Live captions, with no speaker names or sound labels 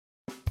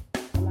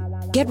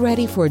Get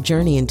ready for a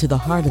journey into the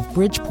heart of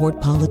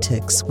Bridgeport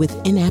politics with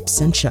In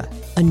Absentia,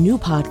 a new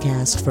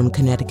podcast from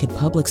Connecticut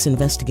Public's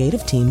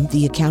investigative team,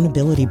 The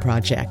Accountability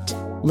Project.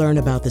 Learn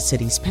about the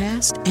city's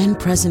past and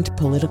present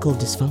political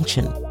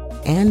dysfunction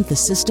and the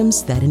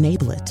systems that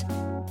enable it.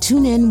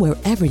 Tune in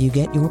wherever you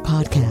get your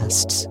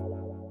podcasts.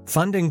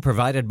 Funding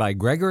provided by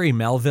Gregory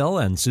Melville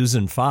and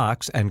Susan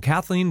Fox and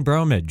Kathleen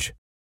Bromage.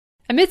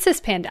 Amidst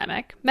this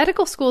pandemic,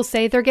 medical schools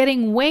say they're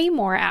getting way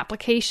more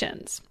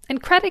applications,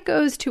 and credit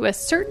goes to a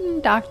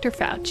certain Dr.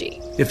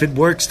 Fauci. If it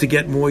works to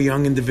get more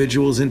young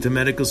individuals into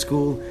medical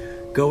school,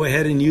 go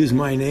ahead and use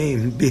my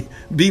name.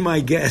 Be my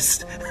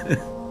guest.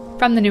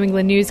 From the New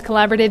England News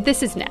Collaborative,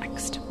 this is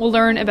next. We'll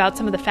learn about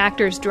some of the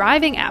factors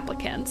driving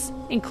applicants,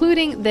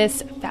 including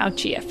this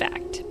Fauci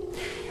effect.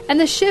 And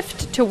the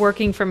shift to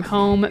working from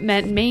home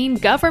meant Maine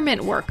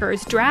government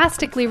workers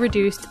drastically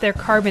reduced their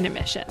carbon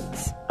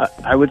emissions.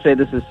 I would say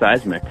this is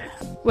seismic.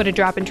 What a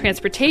drop in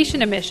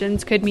transportation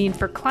emissions could mean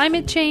for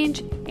climate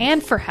change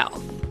and for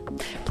health.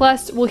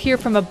 Plus, we'll hear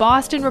from a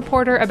Boston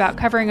reporter about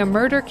covering a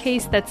murder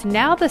case that's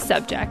now the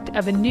subject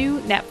of a new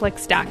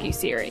Netflix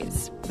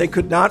docuseries. They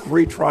could not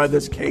retry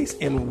this case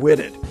and win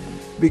it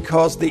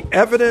because the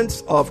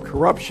evidence of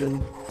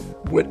corruption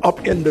would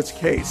upend this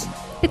case.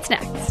 It's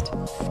next.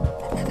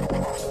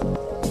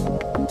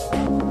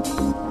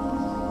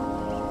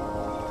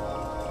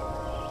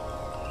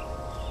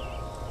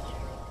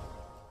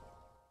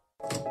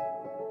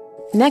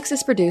 Next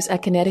is produced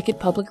at Connecticut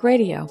Public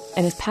Radio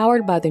and is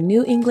powered by the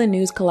New England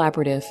News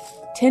Collaborative,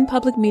 10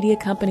 public media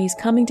companies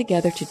coming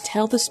together to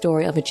tell the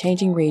story of a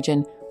changing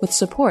region with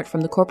support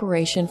from the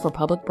Corporation for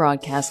Public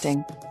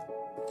Broadcasting.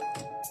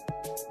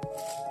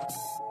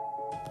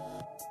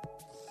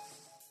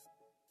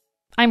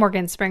 I'm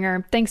Morgan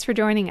Springer. Thanks for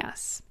joining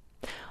us.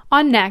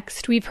 On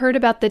Next, we've heard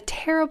about the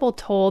terrible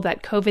toll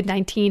that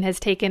COVID-19 has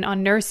taken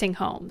on nursing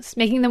homes,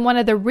 making them one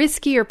of the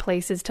riskier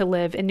places to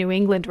live in New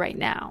England right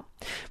now.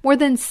 More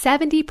than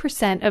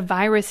 70% of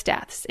virus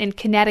deaths in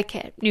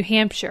Connecticut, New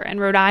Hampshire, and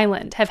Rhode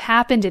Island have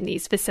happened in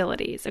these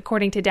facilities,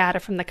 according to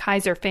data from the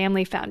Kaiser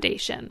Family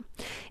Foundation.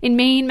 In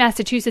Maine,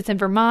 Massachusetts, and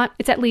Vermont,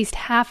 it's at least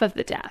half of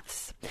the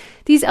deaths.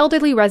 These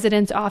elderly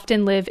residents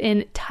often live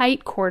in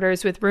tight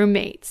quarters with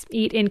roommates,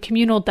 eat in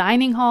communal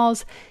dining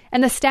halls,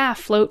 and the staff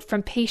float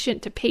from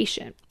patient to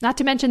patient, not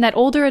to mention that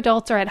older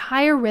adults are at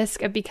higher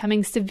risk of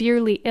becoming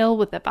severely ill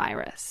with the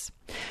virus.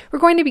 We're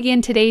going to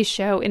begin today's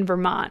show in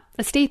Vermont,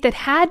 a state that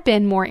had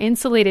been more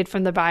insulated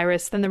from the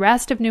virus than the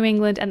rest of New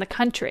England and the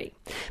country.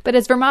 But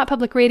as Vermont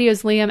Public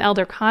Radio's Liam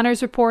Elder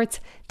Connors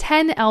reports,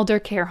 10 elder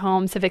care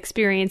homes have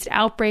experienced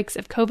outbreaks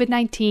of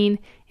COVID-19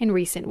 in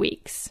recent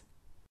weeks.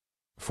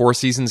 Four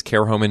Seasons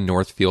Care Home in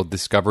Northfield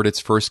discovered its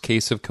first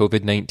case of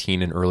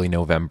COVID-19 in early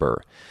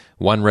November.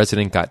 One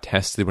resident got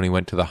tested when he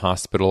went to the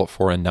hospital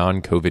for a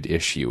non-COVID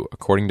issue,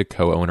 according to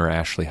co-owner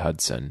Ashley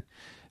Hudson.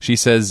 She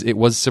says it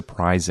was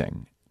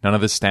surprising. None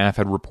of the staff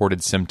had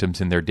reported symptoms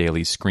in their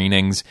daily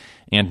screenings,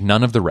 and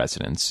none of the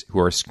residents, who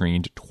are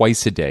screened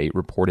twice a day,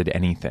 reported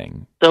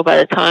anything. So by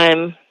the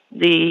time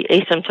the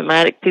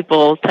asymptomatic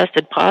people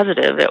tested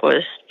positive, it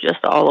was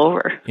just all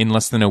over. In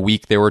less than a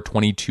week, there were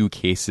 22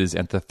 cases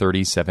at the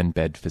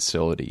 37-bed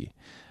facility.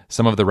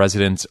 Some of the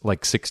residents,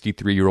 like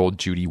 63-year-old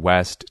Judy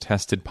West,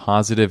 tested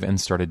positive and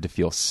started to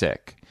feel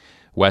sick.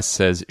 West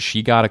says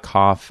she got a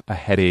cough, a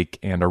headache,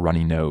 and a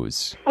runny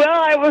nose. Well,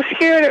 I was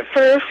scared at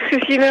first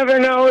because you never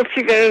know if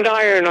you're going to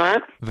die or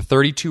not. The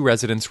 32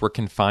 residents were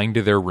confined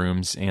to their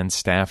rooms and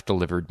staff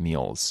delivered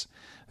meals.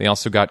 They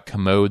also got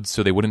commodes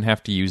so they wouldn't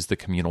have to use the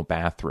communal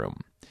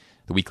bathroom.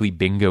 The weekly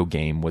bingo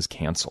game was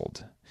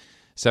canceled.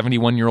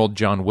 71-year-old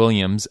John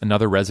Williams,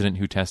 another resident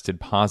who tested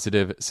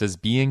positive, says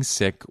being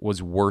sick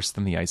was worse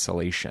than the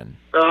isolation.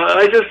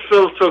 I just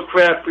feel so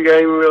crappy. I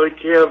really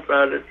care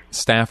about it.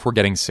 Staff were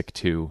getting sick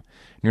too.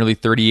 Nearly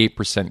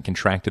 38%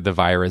 contracted the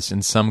virus,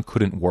 and some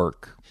couldn't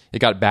work. It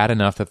got bad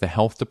enough that the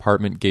health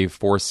department gave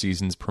Four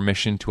Seasons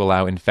permission to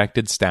allow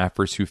infected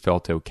staffers who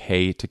felt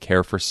okay to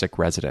care for sick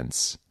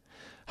residents.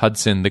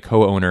 Hudson, the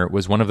co-owner,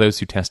 was one of those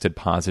who tested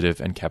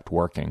positive and kept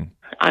working.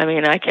 I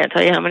mean, I can't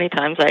tell you how many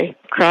times I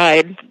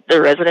cried.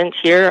 The residents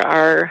here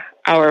are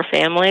our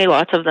family.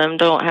 Lots of them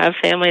don't have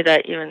family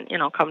that even,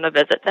 come to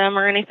visit them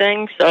or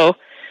anything. So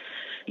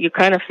you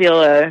kind of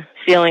feel a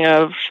feeling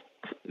of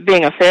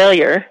being a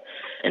failure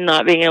and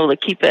not being able to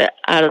keep it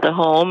out of the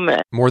home.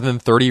 More than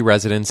 30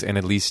 residents and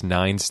at least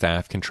 9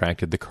 staff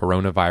contracted the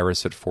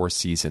coronavirus at Four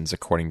Seasons,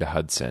 according to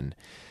Hudson.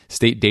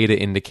 State data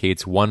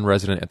indicates one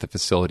resident at the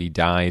facility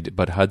died,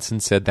 but Hudson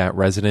said that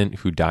resident,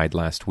 who died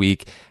last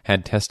week,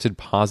 had tested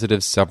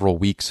positive several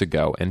weeks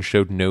ago and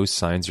showed no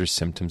signs or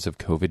symptoms of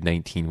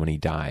COVID-19 when he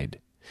died.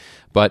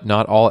 But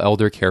not all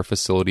elder care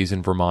facilities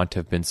in Vermont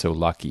have been so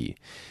lucky.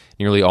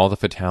 Nearly all the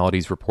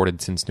fatalities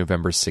reported since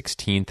November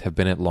 16th have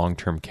been at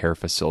long-term care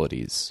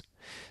facilities.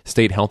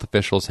 State health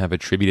officials have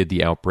attributed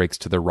the outbreaks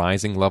to the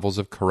rising levels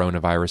of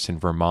coronavirus in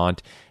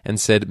Vermont and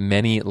said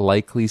many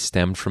likely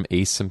stemmed from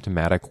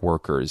asymptomatic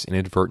workers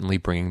inadvertently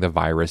bringing the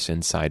virus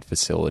inside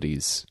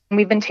facilities.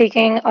 We've been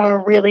taking a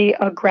really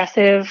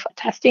aggressive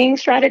testing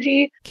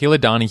strategy. Kayla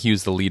Donahue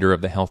is the leader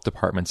of the health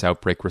department's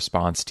outbreak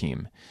response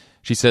team.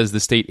 She says the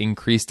state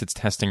increased its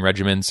testing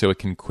regimen so it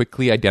can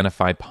quickly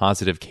identify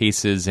positive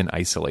cases and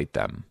isolate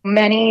them.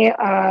 Many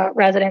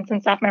residents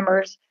and staff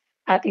members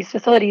at these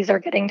facilities are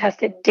getting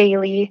tested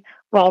daily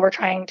while we're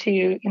trying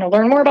to,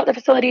 learn more about the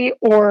facility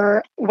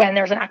or when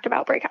there's an active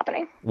outbreak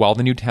happening. While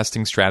the new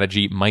testing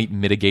strategy might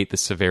mitigate the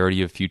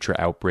severity of future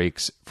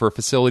outbreaks, for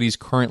facilities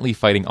currently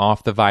fighting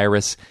off the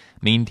virus,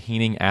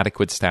 maintaining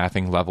adequate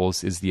staffing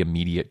levels is the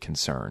immediate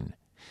concern.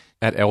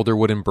 At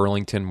Elderwood in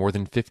Burlington, more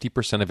than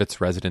 50% of its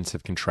residents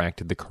have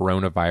contracted the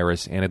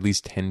coronavirus and at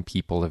least 10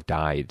 people have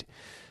died.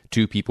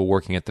 2 people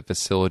working at the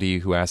facility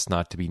who asked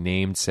not to be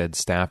named said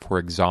staff were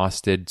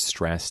exhausted,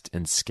 stressed,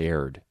 and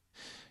scared.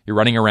 "You're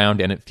running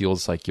around and it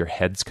feels like your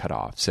head's cut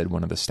off," said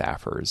one of the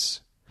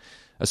staffers.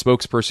 A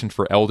spokesperson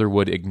for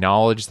Elderwood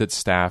acknowledged that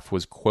staff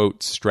was,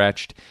 quote,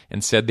 stretched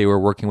and said they were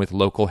working with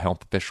local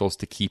health officials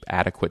to keep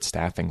adequate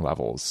staffing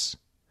levels.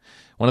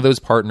 One of those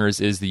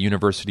partners is the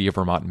University of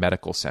Vermont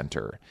Medical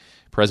Center.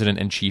 President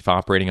and Chief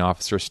Operating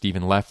Officer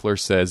Stephen Leffler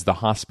says the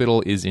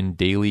hospital is in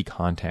daily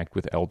contact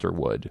with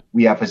Elderwood.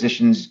 We have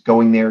physicians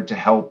going there to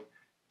help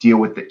deal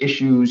with the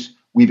issues.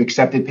 We've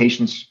accepted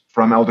patients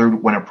from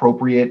Elderwood when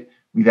appropriate.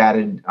 We've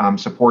added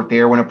support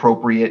there when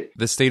appropriate.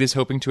 The state is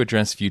hoping to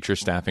address future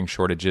staffing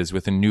shortages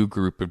with a new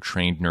group of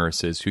trained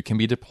nurses who can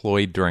be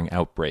deployed during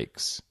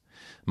outbreaks.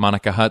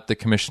 Monica Hutt, the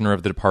commissioner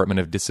of the Department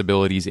of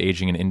Disabilities,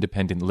 Aging, and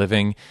Independent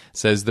Living,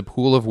 says the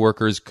pool of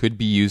workers could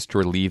be used to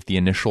relieve the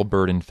initial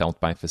burden felt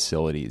by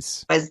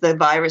facilities. As the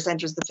virus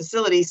enters the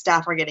facility,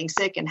 staff are getting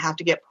sick and have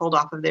to get pulled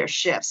off of their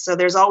shifts. So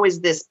there's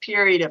always this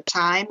period of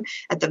time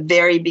at the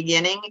very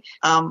beginning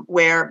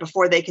where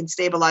before they can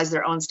stabilize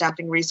their own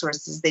staffing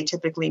resources, they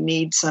typically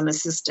need some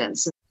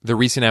assistance. The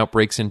recent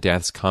outbreaks and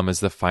deaths come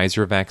as the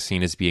Pfizer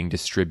vaccine is being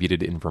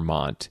distributed in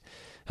Vermont.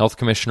 Health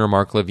Commissioner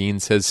Mark Levine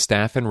says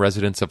staff and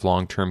residents of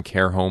long-term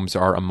care homes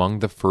are among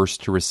the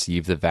first to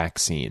receive the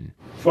vaccine.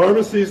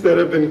 Pharmacies that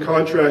have been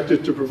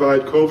contracted to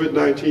provide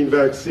COVID-19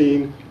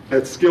 vaccine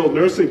at skilled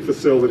nursing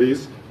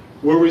facilities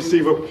will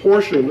receive a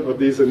portion of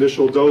these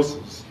initial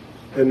doses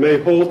and may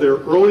hold their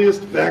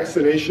earliest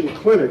vaccination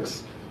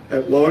clinics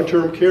at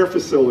long-term care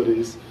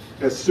facilities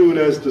as soon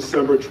as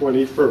December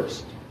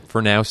 21st.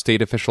 For now,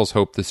 state officials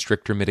hope the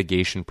stricter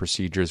mitigation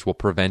procedures will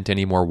prevent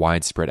any more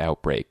widespread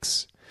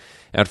outbreaks.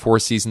 At Four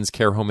Seasons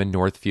Care Home in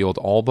Northfield,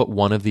 all but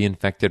one of the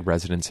infected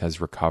residents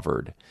has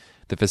recovered.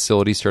 The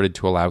facility started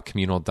to allow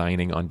communal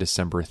dining on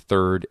December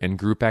 3rd, and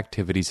group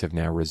activities have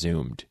now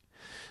resumed.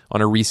 On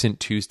a recent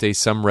Tuesday,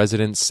 some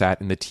residents sat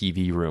in the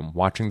TV room,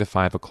 watching the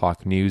 5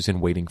 o'clock news and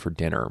waiting for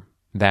dinner.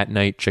 That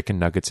night, chicken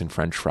nuggets and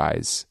French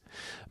fries.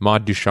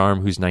 Maud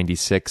Ducharme, who's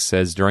 96,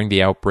 says during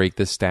the outbreak,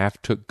 the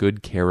staff took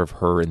good care of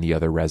her and the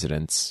other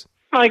residents.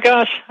 My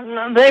gosh,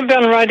 they've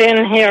been right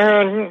in here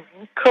and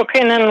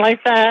cooking and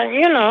like that,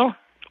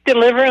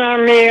 delivering our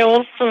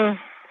meals. And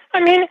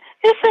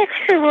it's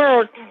extra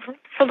work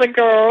for the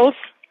girls.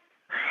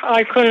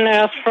 I couldn't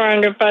ask for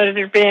anybody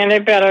to be any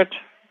better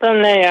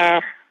than they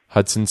are.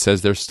 Hudson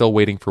says they're still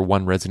waiting for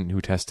one resident who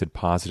tested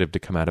positive to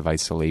come out of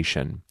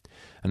isolation.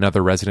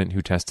 Another resident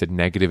who tested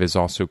negative is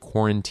also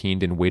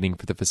quarantined and waiting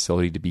for the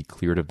facility to be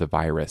cleared of the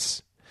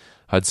virus.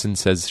 Hudson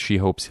says she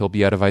hopes he'll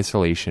be out of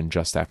isolation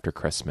just after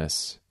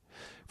Christmas.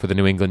 For the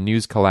New England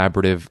News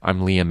Collaborative,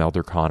 I'm Liam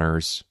Elder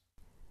Connors.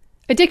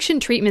 Addiction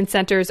treatment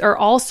centers are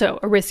also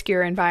a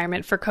riskier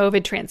environment for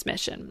COVID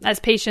transmission, as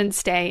patients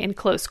stay in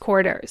close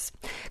quarters.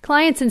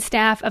 Clients and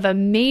staff of a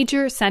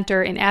major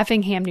center in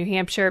Effingham, New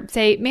Hampshire,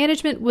 say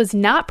management was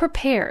not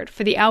prepared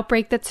for the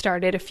outbreak that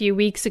started a few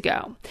weeks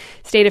ago.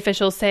 State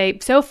officials say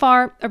so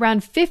far,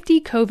 around 50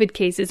 COVID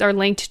cases are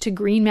linked to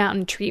Green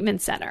Mountain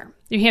Treatment Center.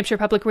 New Hampshire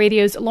Public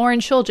Radio's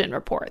Lauren Shulgin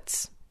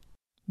reports.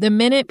 The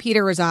minute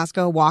Peter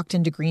Rosasco walked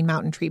into Green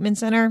Mountain Treatment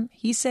Center,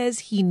 he says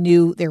he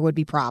knew there would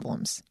be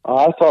problems.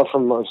 I thought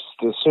from as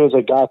soon as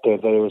I got there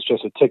that it was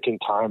just a ticking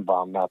time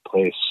bomb, that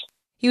place.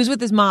 He was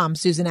with his mom,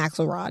 Susan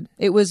Axelrod.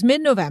 It was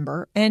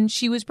mid-November, and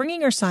she was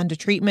bringing her son to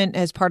treatment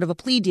as part of a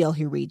plea deal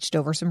he reached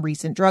over some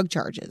recent drug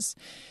charges.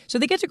 So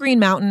they get to Green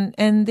Mountain,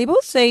 and they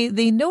both say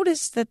they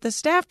noticed that the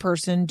staff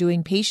person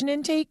doing patient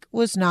intake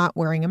was not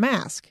wearing a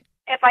mask.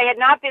 If I had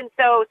not been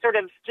so sort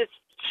of just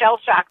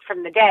shell-shocked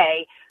from the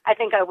day, I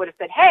think I would have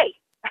said, hey,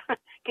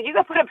 could you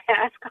go put a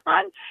mask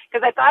on?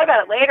 Because I thought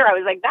about it later. I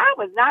was like, that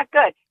was not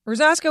good.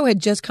 Rosasco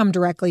had just come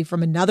directly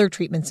from another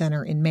treatment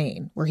center in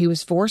Maine, where he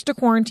was forced to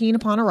quarantine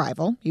upon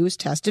arrival. He was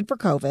tested for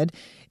COVID,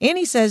 and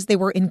he says they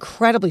were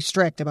incredibly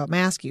strict about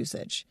mask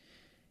usage.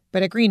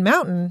 But at Green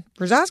Mountain,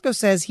 Rosasco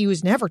says he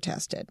was never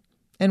tested.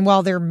 And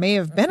while there may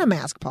have been a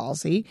mask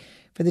policy,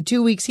 for the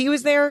 2 weeks he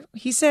was there,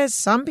 he says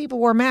some people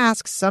wore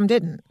masks, some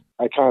didn't.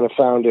 I kind of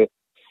found it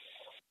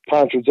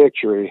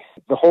contradictory.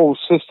 The whole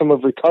system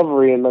of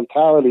recovery and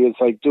mentality is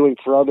like doing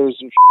for others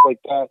and like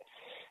that.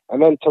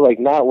 And then to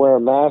not wear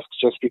a mask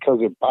just because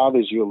it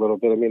bothers you a little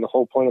bit. I mean, the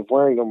whole point of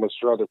wearing them was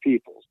for other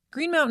people.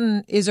 Green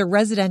Mountain is a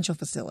residential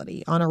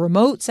facility on a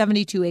remote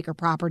 72-acre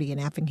property in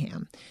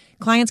Effingham.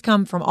 Clients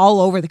come from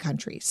all over the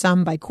country,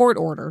 some by court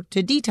order,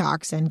 to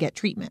detox and get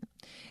treatment.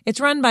 It's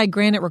run by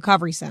Granite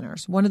Recovery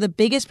Centers, one of the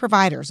biggest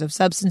providers of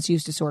substance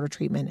use disorder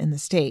treatment in the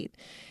state.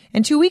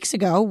 And 2 weeks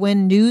ago,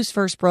 when news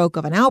first broke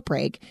of an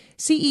outbreak,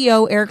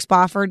 CEO Eric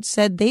Spofford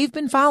said they've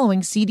been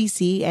following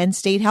CDC and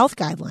state health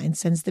guidelines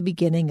since the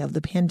beginning of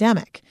the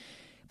pandemic.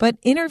 But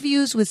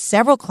interviews with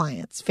several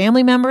clients,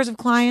 family members of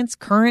clients,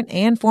 current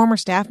and former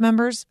staff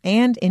members,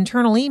 and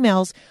internal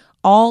emails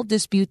all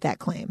dispute that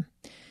claim.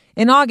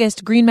 In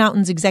August, Green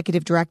Mountain's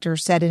executive director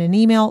said in an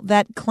email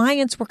that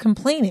clients were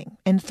complaining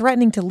and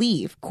threatening to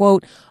leave,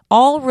 quote,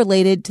 all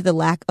related to the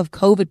lack of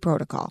COVID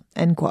protocol,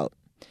 end quote.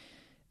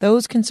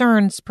 Those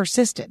concerns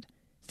persisted.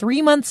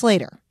 3 months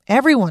later,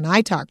 everyone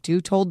I talked to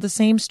told the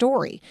same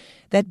story,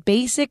 that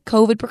basic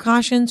COVID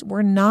precautions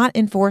were not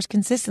enforced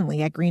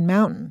consistently at Green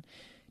Mountain.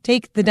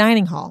 Take the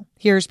dining hall.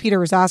 Here's Peter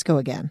Rosasco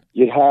again.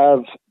 You'd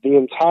have the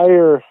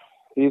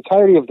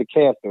entirety of the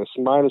campus,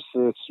 minus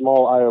the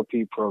small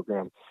IOP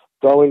program,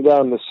 going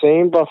down the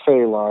same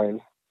buffet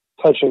line,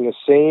 touching the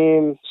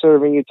same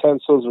serving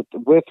utensils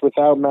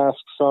without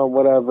masks on,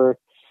 whatever.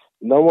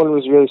 No one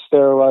was really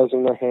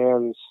sterilizing their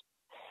hands.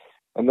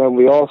 And then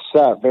we all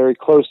sat very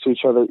close to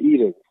each other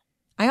eating.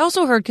 I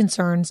also heard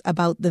concerns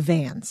about the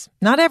vans.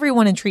 Not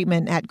everyone in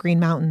treatment at Green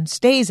Mountain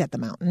stays at the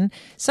mountain.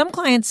 Some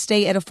clients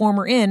stay at a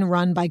former inn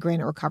run by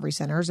Granite Recovery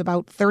Centers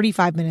about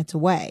 35 minutes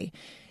away.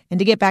 And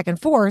to get back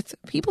and forth,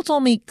 people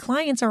told me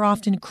clients are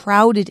often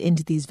crowded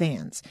into these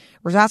vans.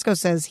 Rosasco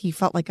says he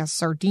felt like a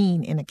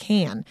sardine in a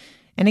can.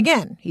 And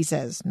again, he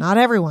says, not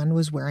everyone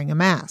was wearing a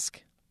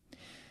mask.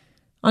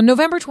 On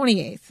November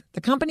 28th, the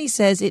company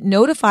says it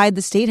notified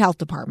the state health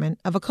department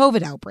of a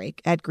COVID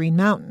outbreak at Green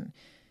Mountain.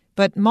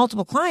 But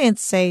multiple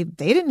clients say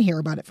they didn't hear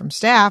about it from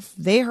staff.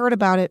 They heard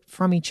about it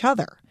from each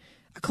other.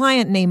 A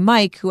client named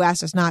Mike, who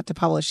asked us not to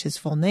publish his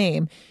full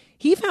name,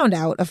 he found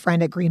out a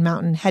friend at Green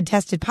Mountain had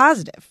tested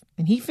positive,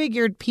 and he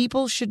figured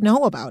people should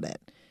know about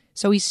it.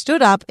 So he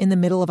stood up in the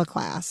middle of a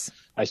class.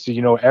 I said,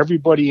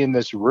 everybody in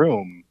this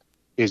room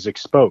is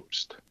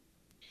exposed.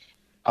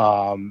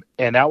 And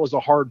that was a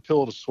hard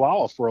pill to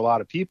swallow for a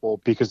lot of people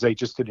because they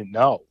just didn't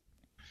know.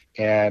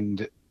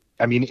 And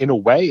I mean, in a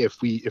way,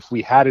 if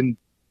we hadn't,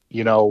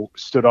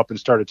 stood up and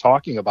started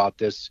talking about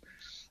this,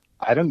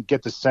 I didn't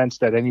get the sense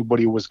that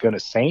anybody was going to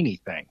say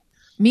anything.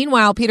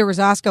 Meanwhile, Peter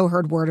Rosasco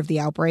heard word of the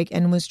outbreak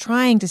and was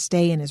trying to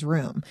stay in his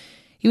room.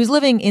 He was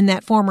living in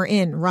that former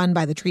inn run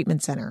by the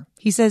treatment center.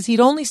 He says he'd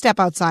only step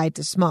outside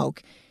to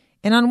smoke.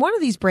 And on one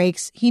of these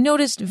breaks, he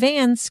noticed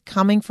vans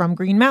coming from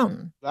Green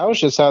Mountain. I was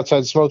just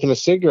outside smoking a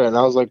cigarette, and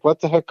I was like, what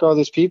the heck are all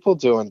these people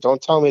doing?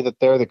 Don't tell me that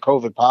they're the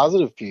COVID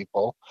positive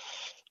people,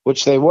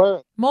 which they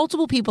were.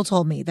 Multiple people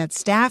told me that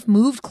staff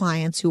moved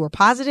clients who were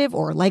positive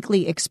or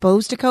likely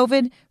exposed to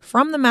COVID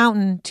from the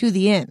mountain to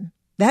the inn.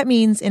 That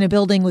means in a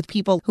building with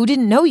people who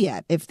didn't know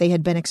yet if they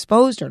had been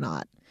exposed or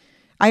not.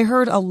 I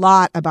heard a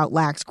lot about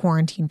lax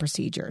quarantine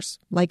procedures,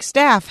 like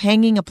staff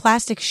hanging a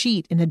plastic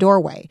sheet in a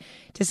doorway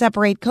to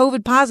separate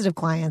COVID-positive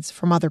clients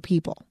from other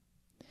people.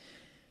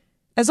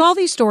 As all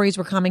these stories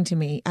were coming to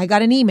me, I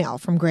got an email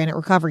from Granite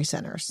Recovery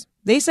Centers.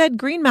 They said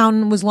Green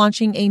Mountain was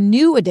launching a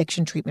new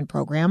addiction treatment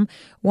program,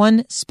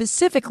 one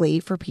specifically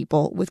for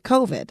people with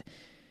COVID.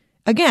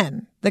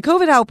 Again, the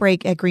COVID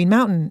outbreak at Green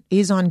Mountain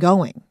is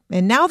ongoing,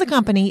 and now the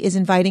company is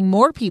inviting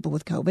more people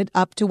with COVID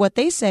up to what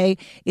they say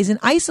is an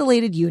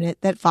isolated unit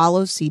that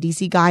follows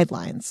CDC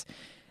guidelines.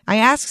 I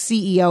asked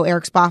CEO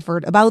Eric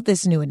Spofford about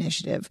this new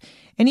initiative,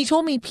 and he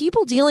told me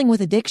people dealing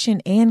with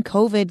addiction and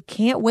COVID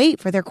can't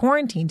wait for their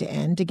quarantine to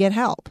end to get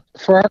help.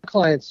 For our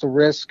clients, the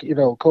risk,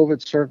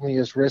 COVID certainly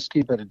is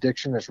risky, but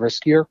addiction is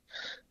riskier.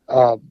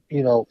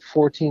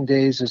 14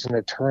 days is an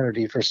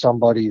eternity for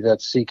somebody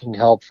that's seeking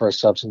help for a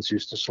substance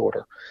use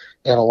disorder.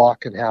 And a lot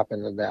can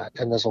happen in that.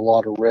 And there's a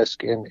lot of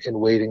risk in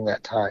waiting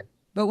that time.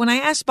 But when I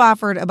asked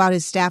Spofford about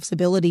his staff's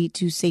ability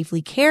to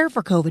safely care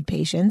for COVID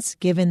patients,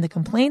 given the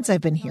complaints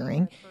I've been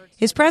hearing,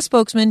 his press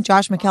spokesman,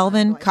 Josh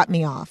McKelvin, cut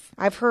me off.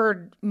 I've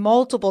heard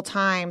multiple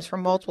times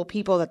from multiple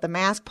people that the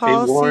mask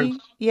policy...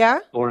 Hey,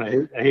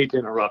 Lauren, I hate to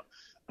interrupt.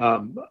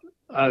 I'm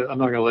not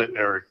going to let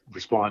Eric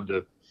respond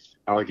to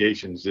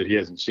allegations that he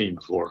hasn't seen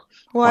before.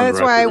 Well, that's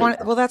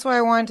why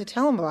I wanted to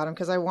tell him about him,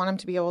 because I want him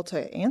to be able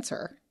to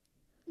answer.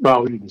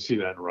 Well, we need to see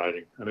that in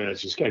writing. I mean,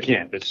 I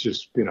can't. It's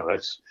just,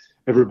 that's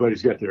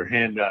everybody's got their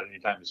hand out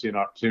anytime they see an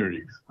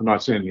opportunity. I'm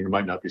not saying there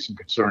might not be some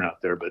concern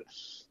out there, but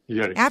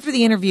you got to. After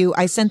the interview,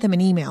 I sent them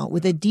an email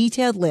with a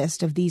detailed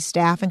list of these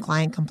staff and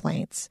client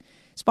complaints.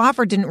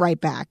 Spofford didn't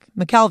write back.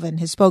 McKelvin,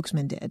 his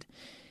spokesman, did.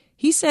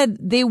 He said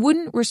they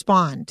wouldn't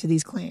respond to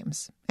these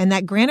claims and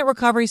that Granite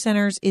Recovery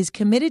Centers is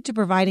committed to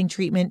providing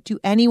treatment to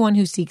anyone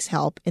who seeks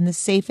help in the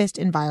safest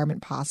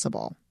environment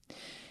possible.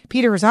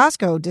 Peter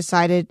Rosasco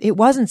decided it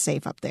wasn't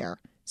safe up there,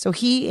 so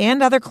he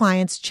and other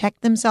clients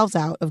checked themselves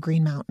out of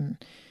Green Mountain.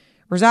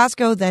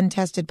 Rosasco then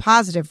tested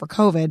positive for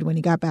COVID when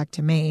he got back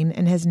to Maine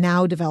and has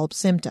now developed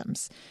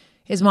symptoms.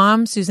 His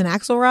mom, Susan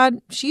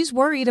Axelrod, she's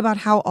worried about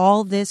how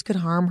all this could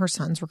harm her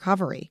son's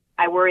recovery.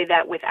 I worry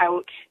that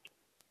without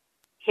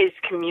his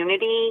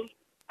community,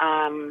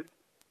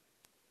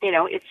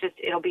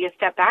 it'll be a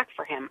step back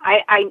for him.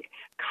 I'm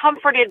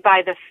comforted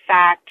by the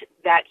fact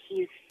that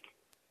he's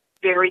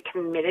very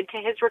committed to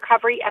his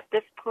recovery at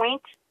this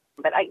point.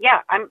 But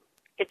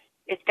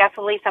it's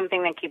definitely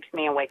something that keeps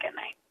me awake at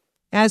night.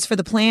 As for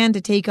the plan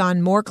to take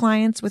on more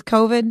clients with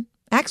COVID,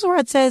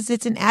 Axelrod says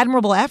it's an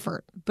admirable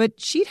effort, but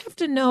she'd have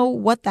to know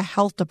what the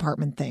health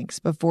department thinks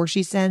before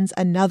she sends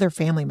another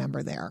family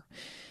member there.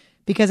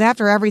 Because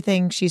after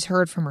everything she's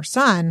heard from her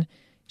son,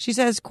 she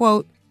says,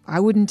 quote, I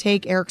wouldn't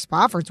take Eric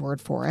Spofford's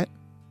word for it.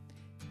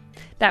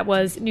 That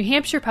was New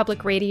Hampshire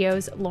Public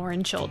Radio's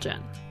Lauren Shulgin.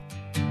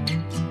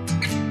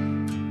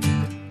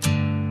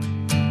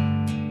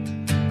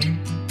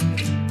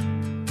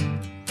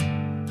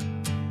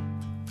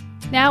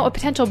 Now, a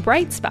potential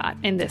bright spot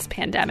in this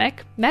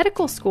pandemic,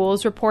 medical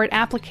schools report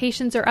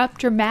applications are up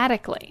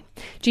dramatically.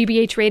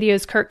 GBH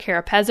Radio's Kirk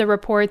Carapezza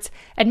reports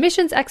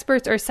admissions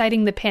experts are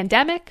citing the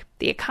pandemic,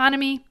 the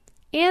economy,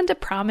 and a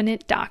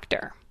prominent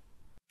doctor.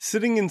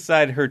 Sitting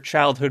inside her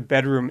childhood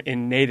bedroom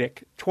in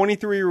Natick,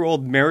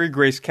 23-year-old Mary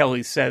Grace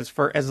Kelly says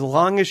for as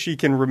long as she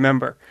can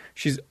remember,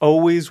 she's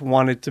always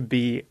wanted to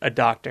be a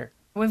doctor.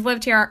 We've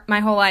lived here my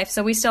whole life,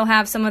 so we still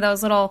have some of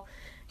those little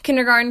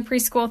kindergarten,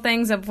 preschool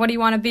things of what do you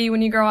want to be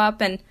when you grow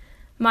up, and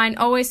mine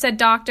always said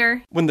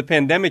doctor. When the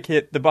pandemic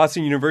hit, the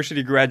Boston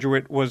University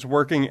graduate was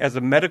working as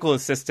a medical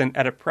assistant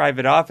at a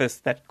private office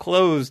that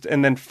closed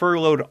and then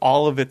furloughed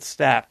all of its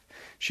staff.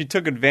 She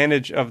took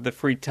advantage of the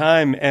free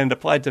time and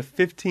applied to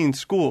 15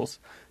 schools,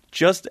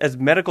 just as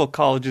medical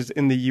colleges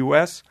in the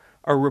U.S.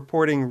 are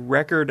reporting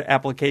record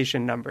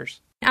application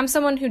numbers. I'm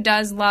someone who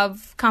does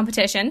love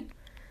competition,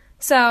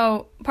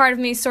 so part of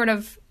me is sort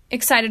of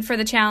excited for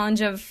the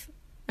challenge of,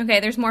 okay,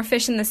 there's more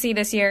fish in the sea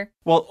this year.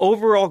 While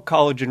overall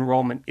college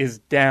enrollment is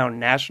down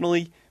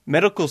nationally,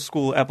 medical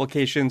school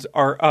applications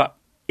are up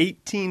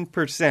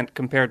 18%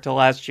 compared to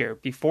last year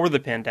before the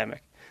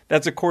pandemic.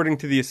 That's according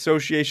to the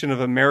Association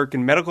of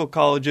American Medical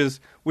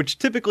Colleges, which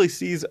typically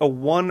sees a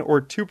 1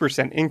 or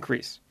 2%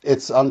 increase.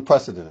 It's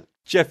unprecedented.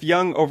 Jeff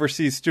Young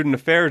oversees student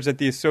affairs at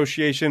the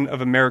Association of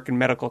American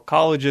Medical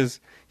Colleges.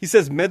 He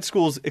says med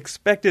schools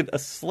expected a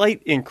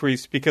slight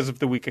increase because of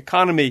the weak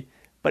economy,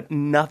 but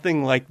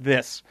nothing like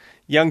this.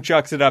 Young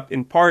chalks it up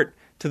in part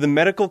to the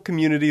medical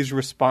community's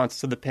response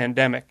to the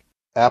pandemic.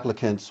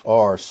 Applicants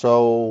are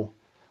so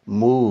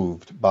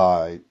moved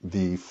by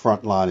the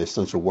frontline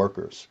essential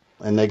workers,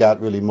 and they got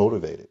really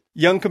motivated.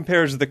 Young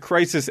compares the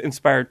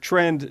crisis-inspired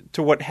trend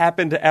to what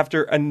happened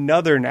after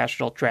another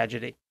national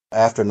tragedy.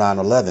 After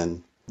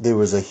 9/11, there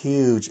was a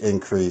huge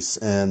increase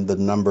in the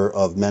number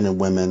of men and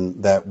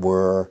women that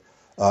were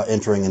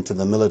entering into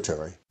the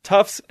military.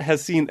 Tufts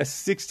has seen a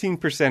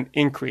 16%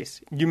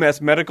 increase.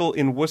 UMass Medical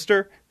in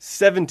Worcester,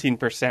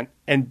 17%,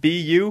 and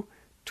BU,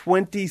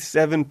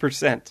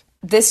 27%.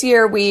 This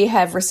year, we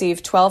have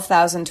received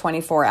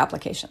 12,024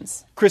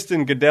 applications.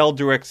 Kristen Goodell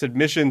directs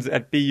admissions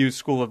at BU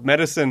School of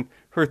Medicine.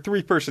 Her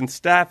 3-person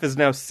staff is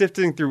now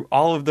sifting through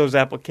all of those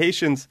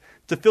applications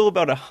to fill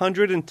about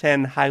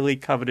 110 highly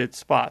coveted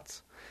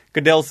spots.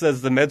 Goodell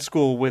says the med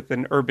school with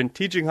an urban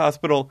teaching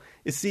hospital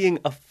is seeing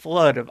a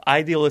flood of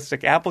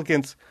idealistic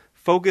applicants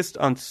focused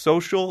on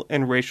social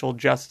and racial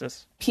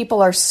justice.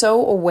 People are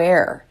so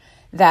aware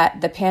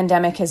that the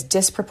pandemic has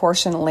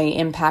disproportionately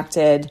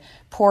impacted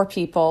poor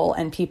people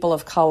and people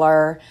of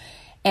color,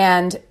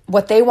 and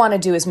what they want to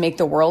do is make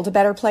the world a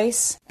better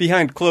place.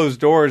 Behind closed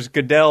doors,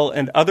 Goodell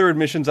and other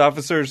admissions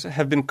officers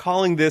have been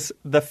calling this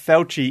the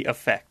Fauci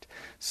effect.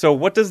 So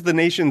what does the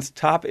nation's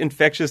top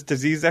infectious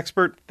disease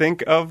expert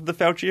think of the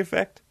Fauci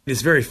effect?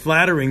 It's very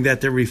flattering that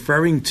they're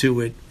referring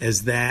to it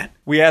as that.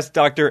 We asked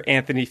Dr.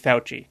 Anthony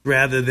Fauci.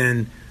 Rather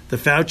than the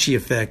Fauci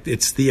effect,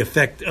 it's the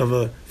effect of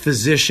a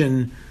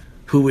physician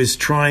who is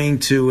trying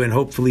to and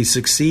hopefully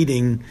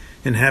succeeding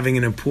in having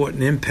an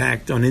important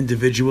impact on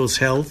individuals'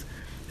 health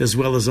as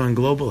well as on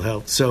global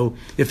health. So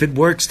if it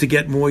works to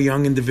get more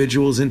young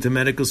individuals into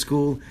medical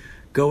school,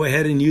 go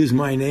ahead and use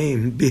my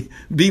name.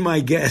 Be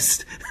my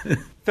guest.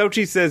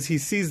 Fauci says he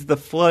sees the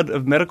flood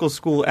of medical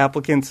school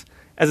applicants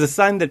as a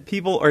sign that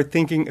people are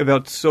thinking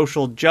about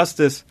social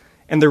justice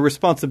and their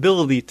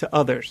responsibility to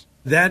others.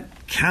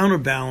 That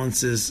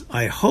counterbalances,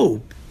 I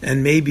hope,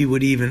 and maybe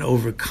would even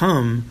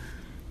overcome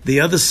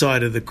the other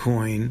side of the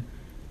coin,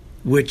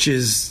 which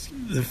is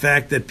the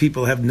fact that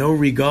people have no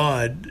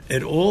regard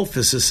at all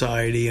for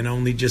society and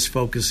only just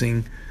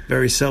focusing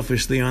very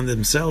selfishly on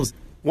themselves.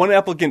 One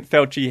applicant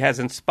Fauci has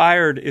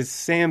inspired is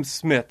Sam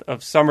Smith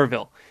of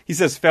Somerville. He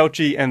says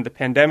Fauci and the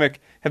pandemic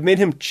have made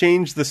him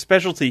change the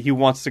specialty he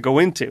wants to go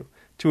into,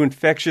 to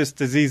infectious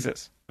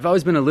diseases. I've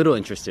always been a little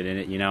interested in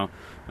it,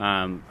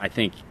 I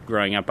think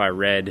growing up I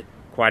read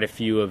quite a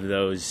few of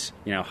those,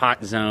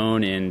 Hot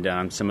Zone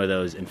and some of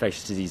those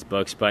infectious disease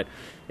books, but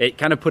it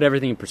kind of put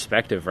everything in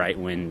perspective, right,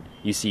 when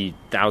you see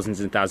thousands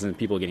and thousands of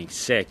people getting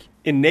sick.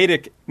 In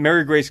Natick,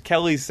 Mary Grace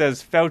Kelly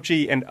says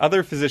Fauci and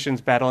other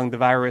physicians battling the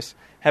virus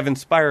have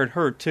inspired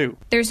her, too.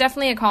 There's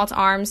definitely a call to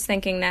arms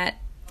thinking that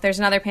if there's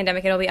another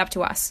pandemic, it'll be up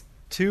to us.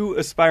 2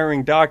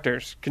 aspiring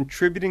doctors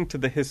contributing to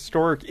the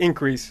historic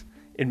increase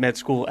in med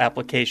school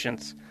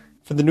applications.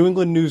 For the New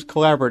England News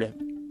Collaborative,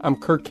 I'm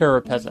Kirk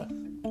Carapezza.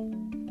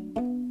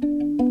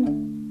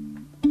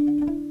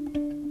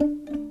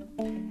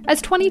 As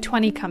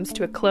 2020 comes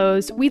to a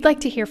close, we'd like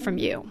to hear from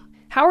you.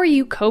 How are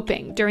you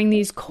coping during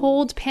these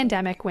cold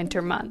pandemic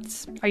winter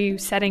months? Are you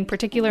setting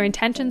particular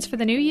intentions for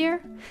the new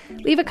year?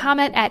 Leave a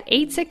comment at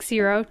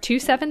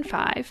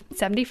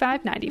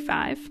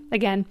 860-275-7595.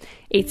 Again,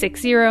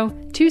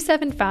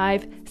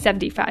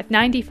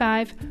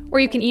 860-275-7595. Or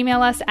you can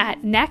email us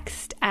at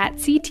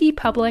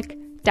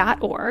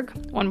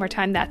next@ctpublic.org. One more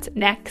time, that's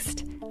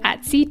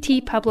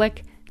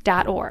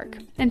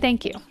next@ctpublic.org. And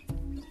thank you.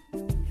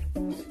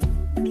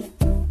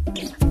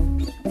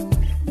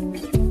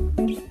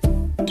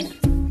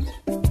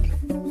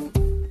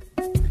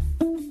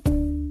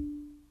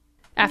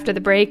 After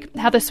the break,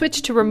 how the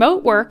switch to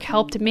remote work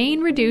helped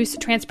Maine reduce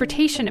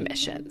transportation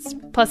emissions,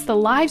 plus the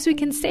lives we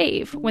can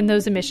save when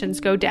those emissions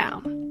go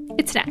down.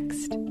 It's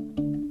next.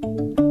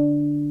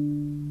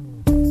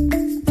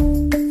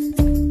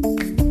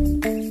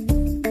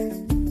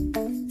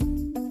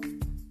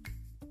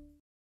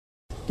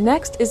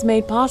 Next is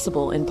made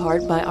possible in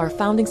part by our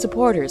founding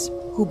supporters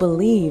who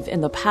believe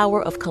in the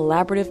power of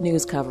collaborative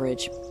news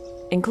coverage,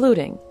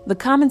 including the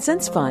Common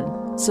Sense Fund,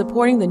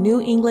 supporting the New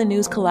England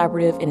News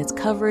Collaborative in its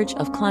coverage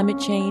of climate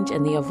change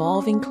and the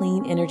evolving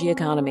clean energy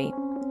economy.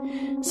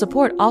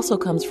 Support also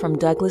comes from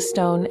Douglas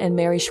Stone and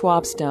Mary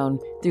Schwab Stone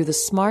through the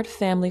Smart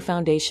Family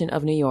Foundation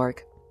of New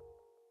York.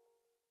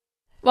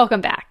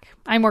 Welcome back.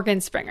 I'm Morgan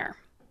Springer.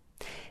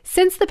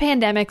 Since the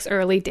pandemic's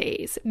early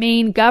days,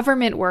 Maine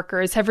government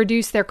workers have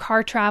reduced their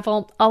car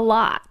travel a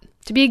lot.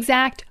 To be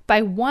exact,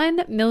 by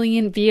 1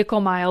 million vehicle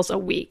miles a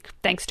week,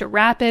 thanks to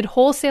rapid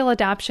wholesale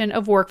adoption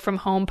of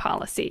work-from-home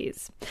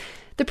policies.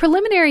 The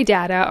preliminary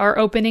data are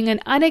opening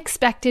an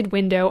unexpected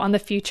window on the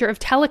future of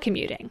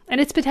telecommuting and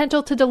its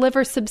potential to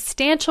deliver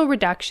substantial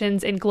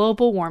reductions in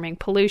global warming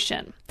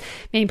pollution.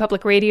 Maine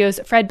Public Radio's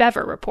Fred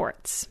Bever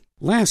reports.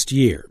 Last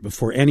year,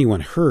 before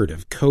anyone heard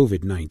of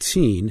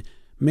COVID-19,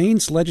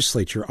 Maine's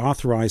legislature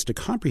authorized a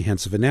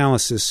comprehensive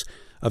analysis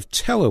of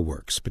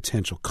telework's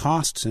potential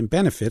costs and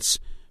benefits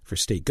for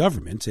state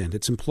government and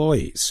its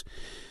employees.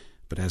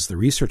 But as the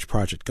research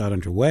project got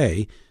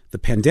underway, the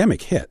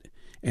pandemic hit,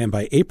 and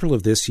by April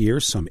of this year,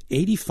 some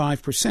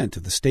 85%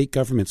 of the state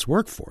government's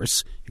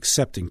workforce,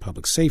 excepting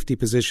public safety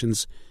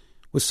positions,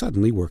 was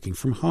suddenly working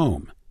from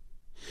home.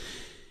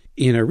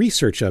 In a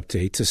research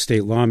update to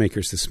state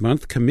lawmakers this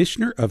month,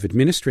 Commissioner of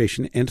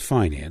Administration and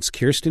Finance,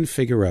 Kirsten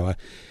Figueroa,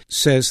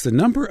 says the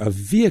number of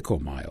vehicle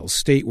miles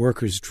state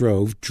workers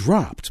drove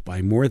dropped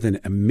by more than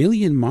 1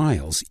 million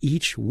miles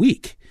each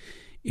week.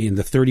 In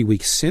the 30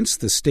 weeks since,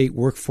 the state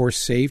workforce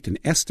saved an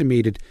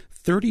estimated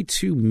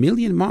 32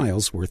 million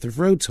miles worth of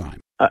road time.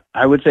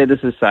 I would say this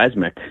is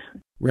seismic.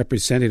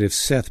 Representative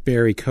Seth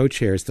Berry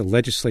co-chairs the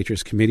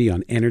legislature's Committee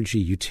on Energy,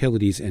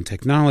 Utilities, and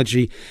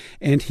Technology,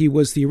 and he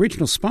was the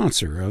original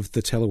sponsor of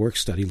the telework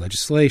study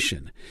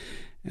legislation.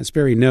 As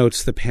Berry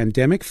notes, the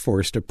pandemic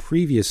forced a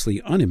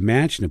previously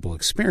unimaginable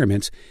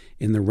experiment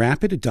in the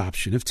rapid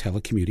adoption of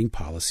telecommuting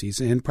policies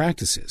and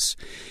practices.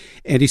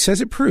 And he says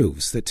it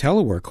proves that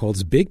telework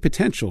holds big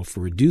potential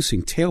for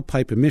reducing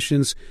tailpipe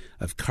emissions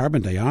of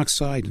carbon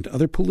dioxide and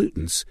other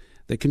pollutants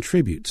that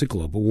contribute to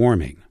global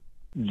warming.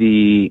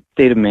 The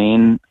state of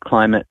Maine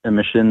climate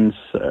emissions,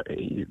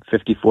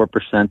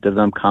 54% of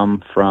them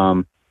come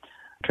from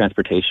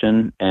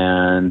transportation,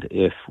 and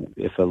if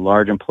a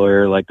large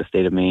employer like the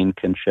state of Maine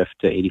can shift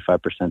to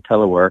 85%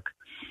 telework,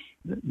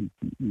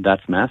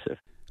 that's massive.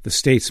 The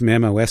state's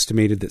memo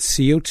estimated that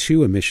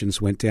CO2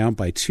 emissions went down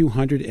by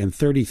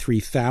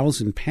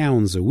 233,000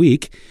 pounds a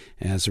week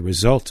as a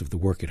result of the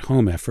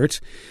work-at-home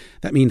effort.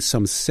 That means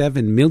some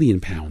 7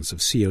 million pounds of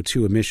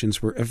CO2 emissions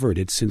were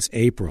averted since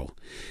April.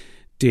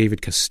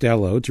 David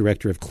Costello,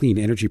 Director of Clean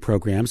Energy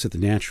Programs at the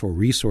Natural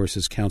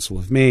Resources Council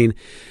of Maine,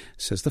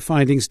 says the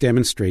findings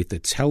demonstrate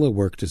that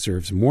telework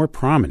deserves more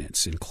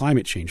prominence in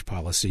climate change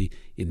policy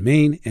in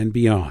Maine and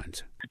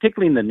beyond.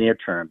 Particularly in the near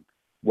term,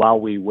 while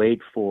we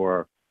wait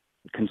for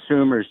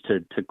consumers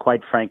to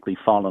quite frankly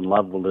fall in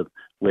love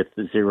with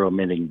the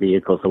zero-emitting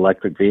vehicles,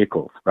 electric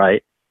vehicles,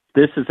 right?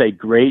 This is a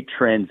great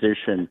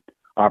transition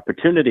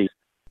opportunity.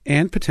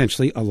 And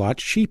potentially a lot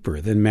cheaper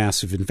than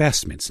massive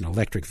investments in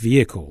electric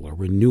vehicle or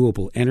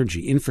renewable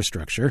energy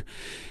infrastructure.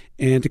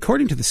 And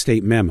according to the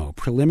state memo,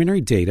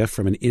 preliminary data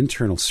from an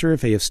internal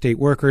survey of state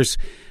workers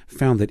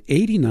found that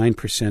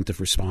 89%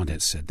 of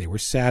respondents said they were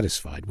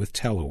satisfied with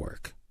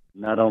telework.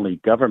 Not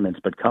only governments,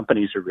 but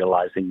companies are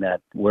realizing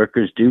that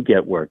workers do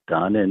get work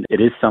done, and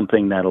it is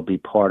something that'll be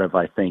part of,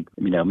 I think,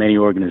 many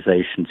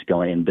organizations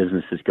going and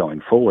businesses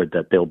going forward,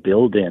 that they'll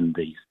build in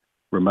these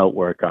remote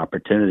work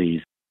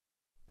opportunities.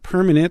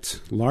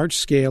 Permanent,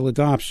 large-scale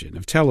adoption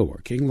of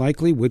teleworking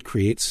likely would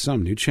create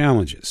some new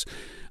challenges.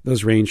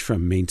 Those range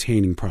from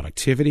maintaining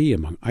productivity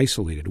among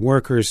isolated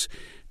workers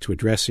to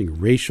addressing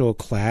racial,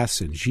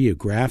 class, and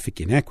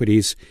geographic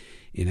inequities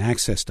in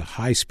access to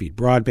high-speed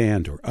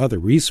broadband or other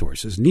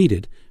resources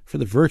needed for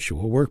the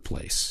virtual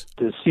workplace.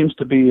 There seems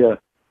to be a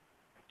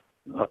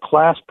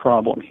class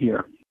problem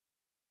here.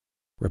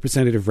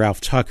 Representative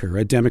Ralph Tucker,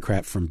 a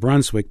Democrat from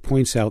Brunswick,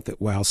 points out that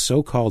while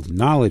so-called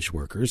knowledge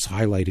workers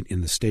highlighted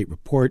in the state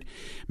report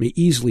may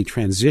easily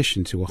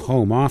transition to a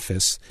home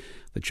office,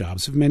 the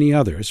jobs of many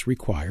others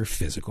require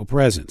physical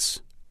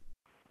presence.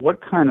 What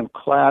kind of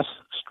class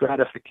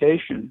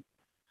stratification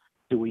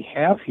do we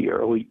have here?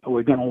 Are we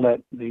going to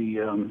let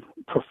the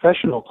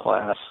professional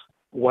class,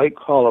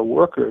 white-collar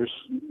workers,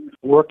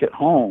 work at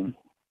home,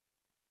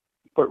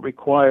 but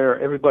require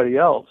everybody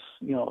else,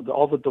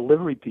 all the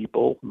delivery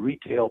people,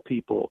 retail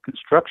people,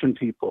 construction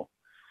people,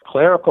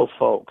 clerical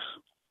folks,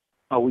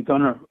 are we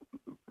going to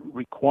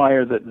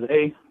require that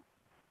they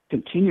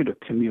continue to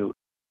commute?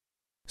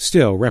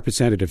 Still,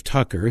 Representative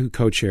Tucker, who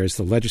co-chairs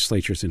the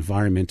legislature's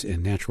Environment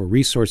and Natural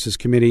Resources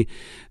Committee,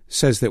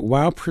 says that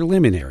while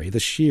preliminary, the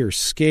sheer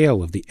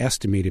scale of the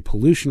estimated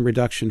pollution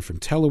reduction from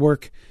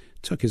telework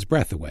took his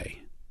breath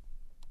away.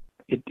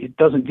 It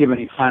doesn't give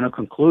any final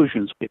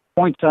conclusions. It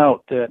points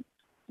out that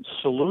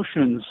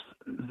solutions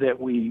that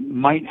we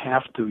might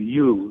have to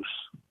use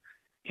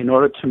in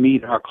order to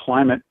meet our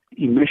climate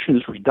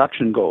emissions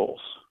reduction goals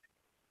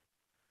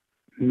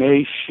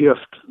may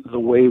shift the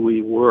way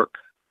we work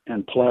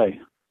and play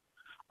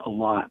a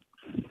lot.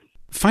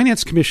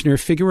 Finance Commissioner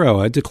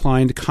Figueroa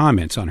declined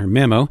comment on her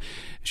memo.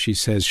 She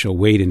says she'll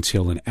wait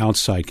until an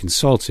outside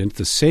consultant,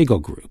 the Sagel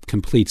Group,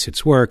 completes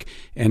its work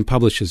and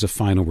publishes a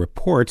final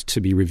report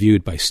to be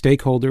reviewed by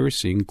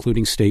stakeholders,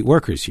 including state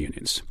workers'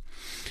 unions.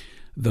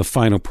 The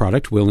final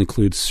product will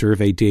include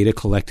survey data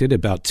collected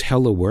about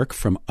telework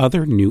from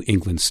other New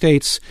England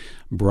states,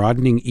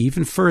 broadening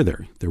even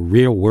further the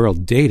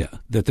real-world data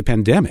that the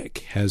pandemic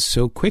has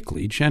so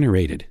quickly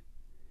generated.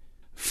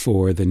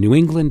 For the New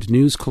England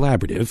News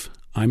Collaborative,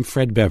 I'm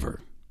Fred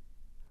Bever.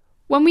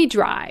 When we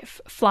drive,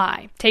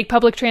 fly, take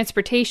public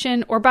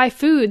transportation, or buy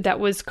food that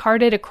was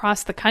carted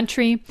across the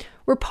country,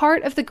 we're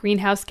part of the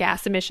greenhouse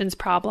gas emissions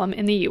problem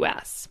in the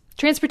U.S.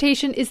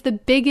 Transportation is the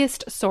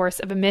biggest source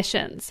of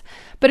emissions,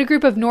 but a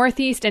group of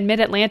Northeast and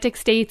Mid-Atlantic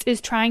states is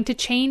trying to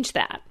change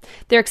that.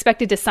 They're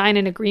expected to sign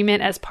an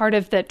agreement as part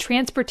of the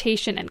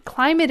Transportation and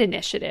Climate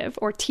Initiative,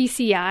 or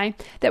TCI,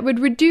 that would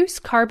reduce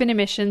carbon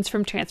emissions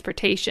from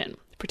transportation.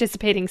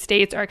 Participating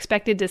states are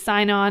expected to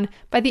sign on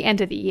by the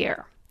end of the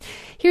year.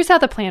 Here's how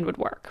the plan would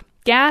work.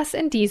 Gas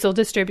and diesel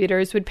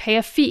distributors would pay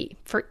a fee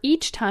for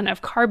each ton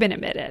of carbon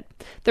emitted.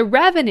 The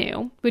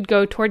revenue would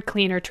go toward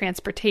cleaner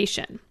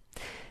transportation.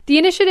 The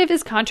initiative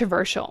is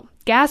controversial.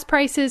 Gas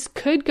prices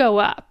could go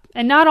up,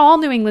 and not all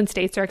New England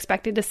states are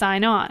expected to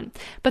sign on.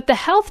 But the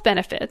health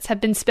benefits have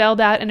been spelled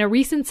out in a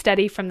recent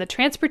study from the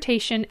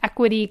Transportation,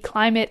 Equity,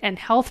 Climate, and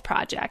Health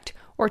Project,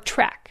 or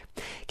TREC.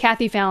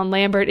 Kathy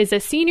Fallon-Lambert is a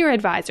senior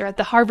advisor at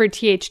the Harvard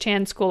T.H.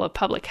 Chan School of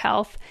Public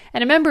Health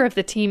and a member of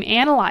the team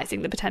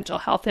analyzing the potential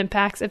health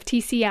impacts of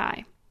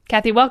TCI.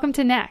 Kathy, welcome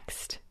to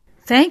Next.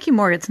 Thank you,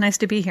 Morgan. It's nice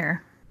to be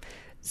here.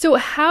 So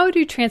how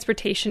do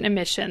transportation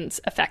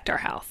emissions affect our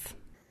health?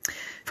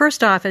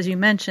 First off, as you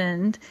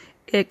mentioned,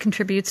 it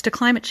contributes to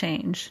climate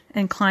change,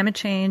 and climate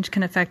change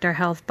can affect our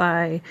health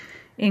by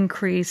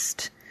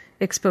increased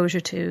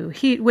exposure to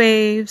heat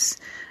waves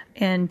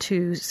and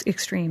to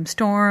extreme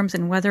storms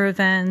and weather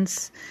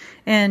events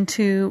and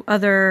to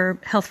other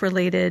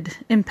health-related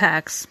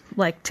impacts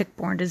like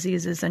tick-borne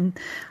diseases. And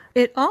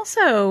it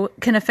also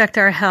can affect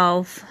our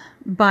health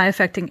by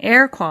affecting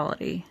air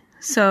quality.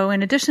 So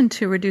in addition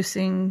to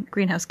reducing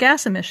greenhouse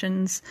gas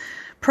emissions,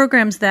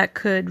 programs that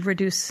could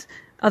reduce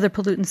other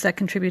pollutants that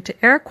contribute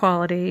to air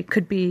quality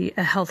could be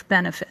a health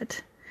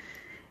benefit.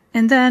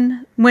 And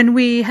then when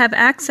we have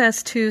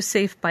access to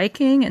safe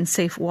biking and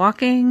safe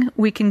walking,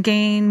 we can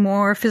gain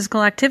more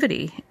physical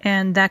activity,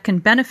 and that can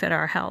benefit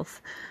our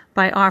health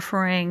by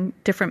offering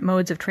different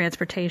modes of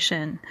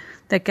transportation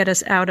that get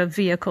us out of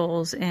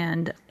vehicles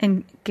and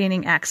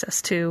gaining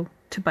access to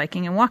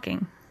biking and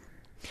walking.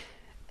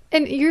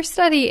 And your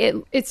study,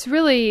 it's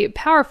really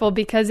powerful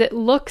because it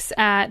looks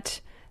at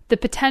the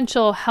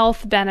potential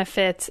health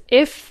benefits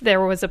if there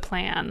was a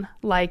plan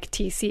like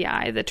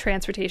TCI, the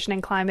Transportation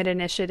and Climate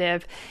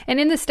Initiative. And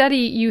in the study,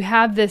 you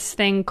have this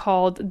thing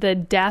called the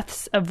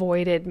deaths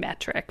avoided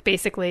metric.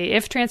 Basically,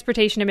 if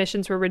transportation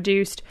emissions were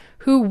reduced,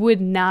 who would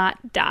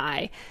not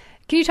die?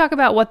 Can you talk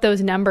about what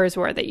those numbers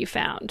were that you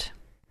found?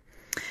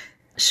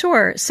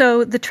 Sure.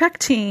 So the TREC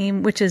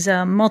team, which is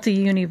a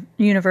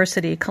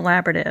multi-university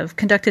collaborative,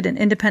 conducted an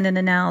independent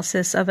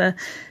analysis of a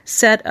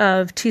set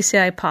of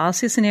TCI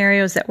policy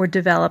scenarios that were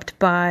developed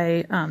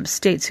by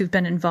states who've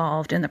been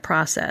involved in the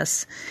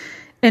process.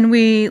 And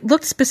we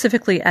looked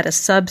specifically at a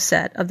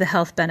subset of the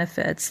health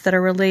benefits that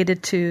are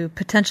related to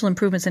potential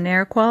improvements in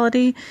air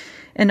quality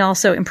and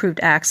also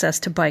improved access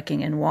to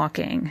biking and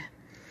walking.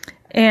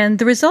 And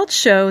the results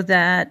show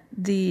that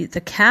the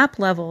cap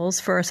levels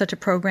for such a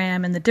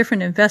program and the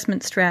different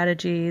investment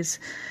strategies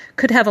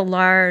could have a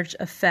large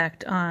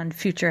effect on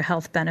future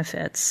health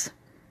benefits.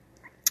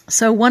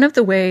 So one of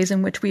the ways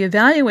in which we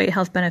evaluate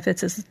health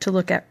benefits is to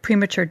look at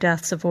premature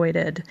deaths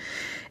avoided.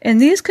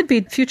 And these could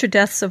be future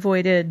deaths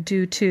avoided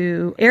due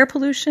to air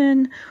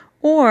pollution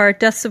or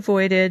deaths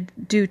avoided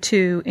due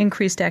to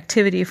increased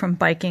activity from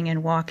biking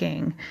and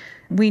walking.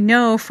 We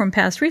know from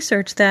past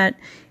research that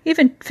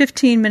even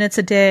 15 minutes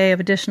a day of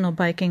additional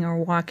biking or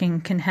walking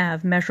can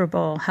have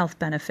measurable health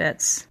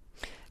benefits.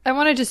 I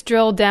want to just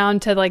drill down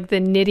to like the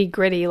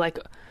nitty-gritty, like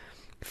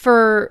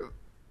for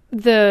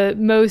the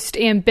most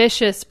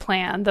ambitious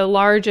plan, the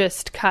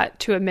largest cut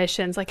to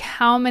emissions, like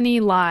how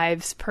many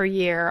lives per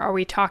year are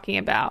we talking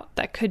about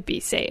that could be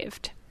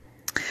saved?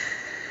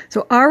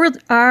 So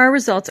our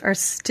results are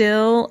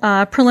still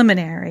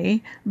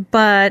preliminary,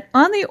 but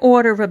on the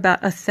order of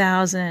about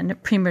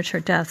 1,000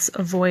 premature deaths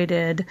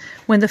avoided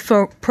when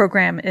the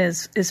program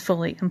is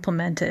fully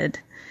implemented,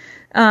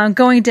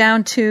 going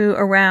down to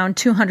around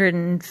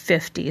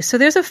 250. So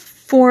there's a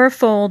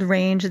fourfold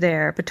range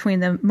there between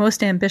the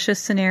most ambitious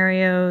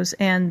scenarios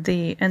and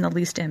the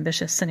least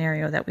ambitious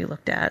scenario that we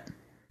looked at.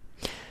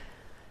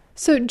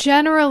 So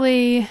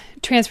generally,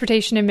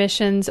 transportation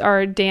emissions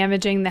are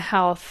damaging the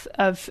health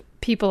of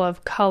people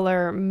of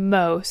color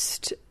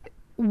most.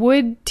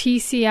 Would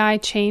TCI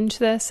change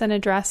this and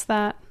address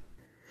that?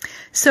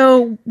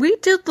 So we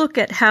did look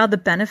at how the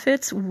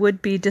benefits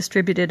would be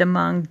distributed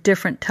among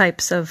different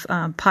types of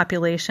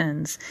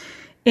populations.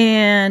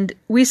 And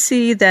we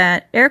see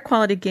that air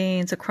quality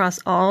gains across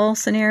all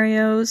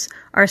scenarios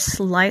are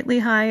slightly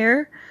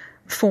higher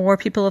for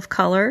people of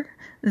color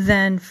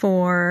than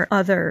for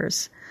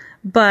others.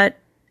 But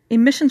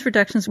emissions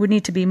reductions would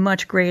need to be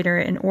much greater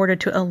in order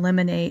to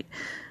eliminate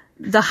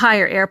the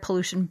higher air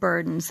pollution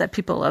burdens that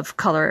people of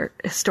color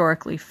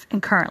historically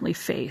and currently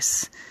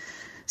face.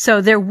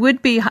 So there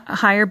would be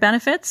higher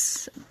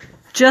benefits,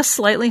 just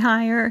slightly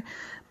higher,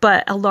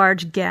 but a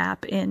large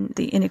gap in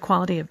the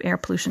inequality of air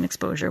pollution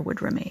exposure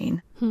would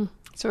remain.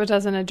 So it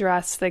doesn't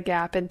address the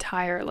gap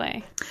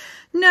entirely.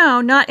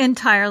 No, not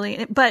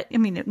entirely. But, I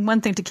mean,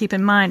 one thing to keep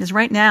in mind is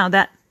right now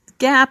that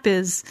gap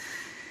is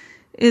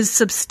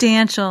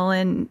substantial,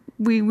 and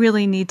we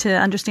really need to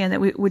understand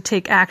that we would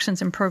take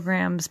actions and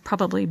programs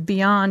probably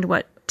beyond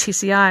what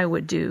TCI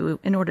would do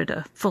in order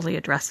to fully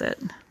address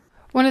it.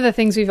 One of the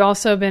things we've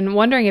also been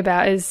wondering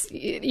about is,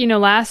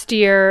 last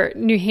year,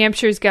 New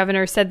Hampshire's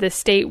governor said the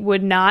state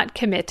would not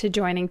commit to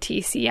joining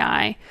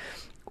TCI.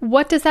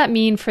 What does that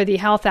mean for the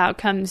health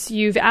outcomes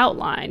you've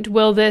outlined?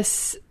 Will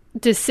this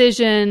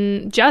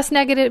decision just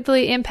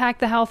negatively impact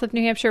the health of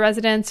New Hampshire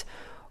residents,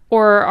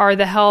 or are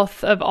the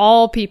health of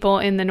all people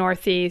in the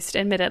Northeast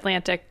and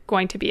Mid-Atlantic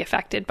going to be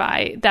affected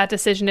by that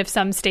decision if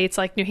some states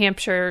like New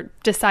Hampshire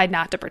decide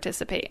not to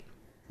participate?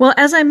 Well,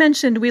 as I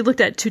mentioned, we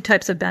looked at two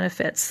types of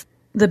benefits.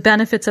 The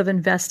benefits of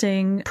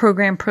investing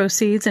program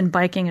proceeds in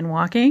biking and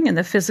walking and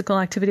the physical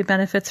activity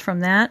benefits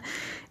from that.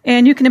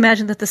 And you can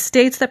imagine that the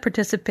states that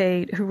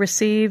participate who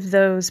receive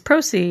those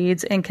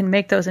proceeds and can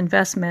make those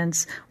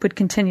investments would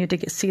continue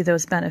to see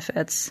those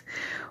benefits.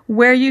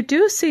 Where you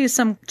do see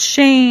some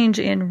change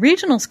in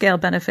regional scale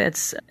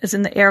benefits is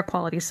in the air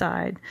quality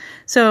side.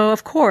 So,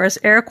 of course,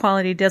 air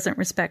quality doesn't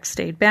respect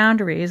state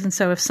boundaries. And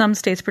so if some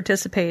states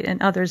participate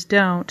and others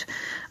don't,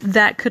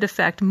 that could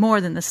affect more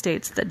than the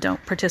states that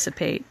don't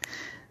participate.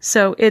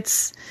 So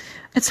it's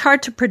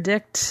hard to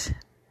predict,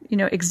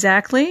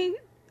 exactly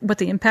what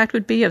the impact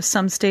would be of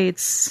some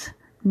states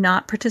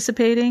not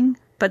participating.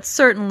 But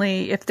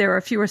certainly if there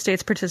are fewer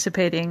states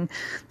participating,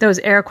 those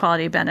air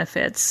quality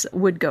benefits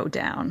would go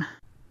down.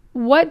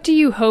 What do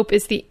you hope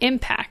is the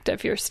impact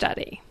of your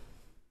study?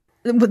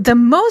 The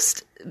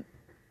most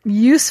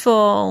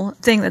useful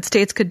thing that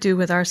states could do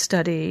with our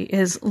study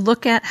is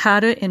look at how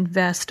to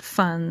invest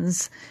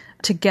funds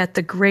to get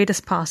the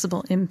greatest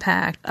possible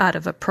impact out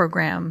of a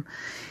program.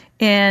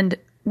 And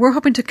we're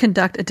hoping to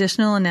conduct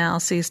additional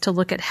analyses to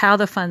look at how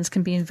the funds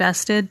can be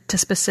invested to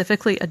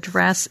specifically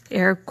address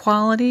air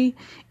quality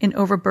in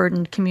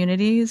overburdened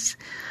communities.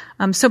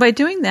 So by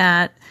doing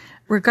that,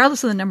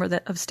 regardless of the number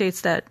of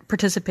states that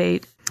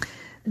participate,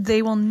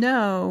 they will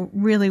know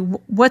really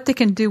what they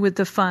can do with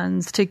the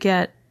funds to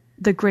get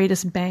the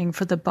greatest bang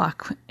for the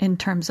buck in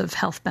terms of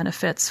health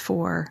benefits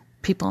for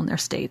people in their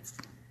states.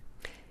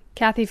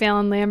 Kathy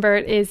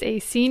Phelan-Lambert is a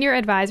senior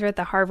advisor at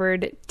the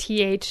Harvard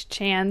T.H.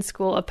 Chan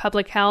School of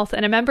Public Health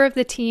and a member of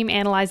the team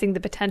analyzing the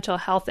potential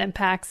health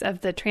impacts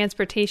of the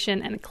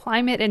Transportation and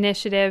Climate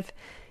Initiative.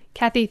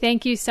 Kathy,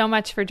 thank you so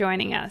much for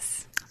joining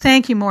us.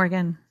 Thank you,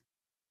 Morgan.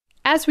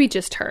 As we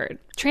just heard,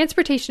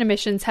 Transportation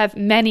emissions have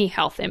many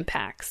health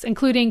impacts,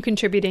 including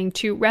contributing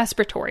to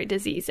respiratory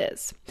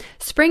diseases.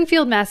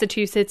 Springfield,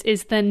 Massachusetts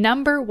is the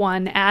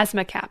 #1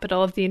 asthma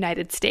capital of the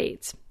United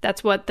States.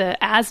 That's what the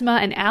Asthma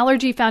and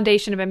Allergy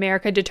Foundation of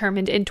America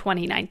determined in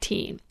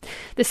 2019.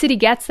 The city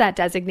gets that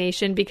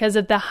designation because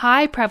of the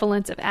high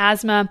prevalence of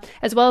asthma,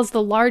 as well as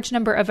the large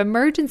number of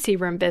emergency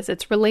room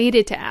visits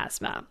related to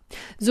asthma.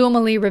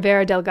 Zulma Lee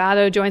Rivera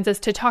Delgado joins us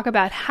to talk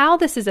about how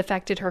this has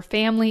affected her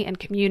family and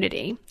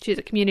community. She's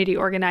a community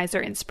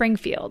organizer in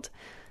Springfield.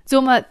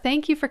 Zulma,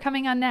 thank you for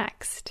coming on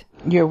Next.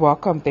 You're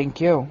welcome. Thank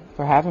you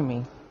for having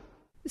me.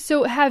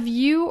 So have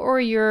you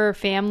or your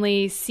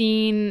family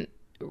seen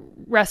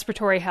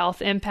respiratory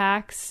health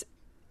impacts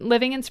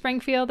living in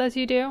Springfield as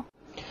you do?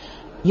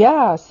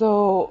 Yeah,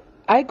 so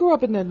I grew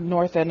up in the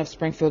north end of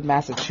Springfield,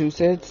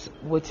 Massachusetts,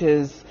 which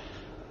is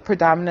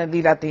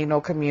predominantly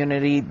Latino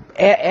community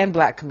and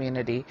Black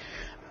community,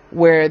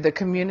 where the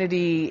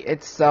community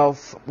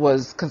itself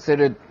was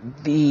considered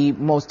the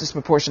most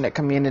disproportionate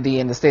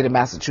community in the state of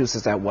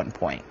Massachusetts at one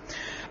point.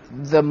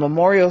 The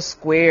Memorial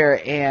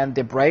Square and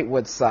the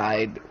Brightwood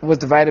side was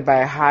divided by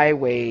a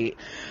highway.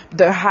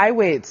 The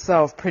highway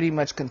itself pretty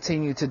much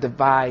continued to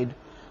divide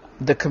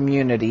the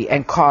community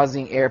and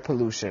causing air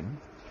pollution.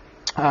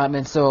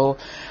 And so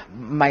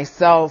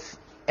myself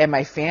and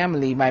my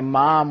family, my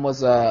mom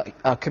was a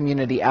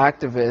community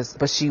activist,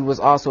 but she was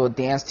also a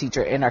dance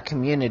teacher in our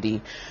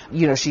community.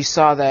 You know, she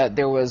saw that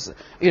there was,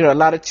 a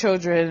lot of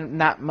children,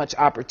 not much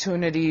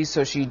opportunity.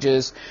 So she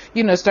just,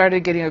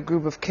 started getting a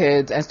group of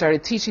kids and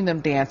started teaching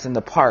them dance in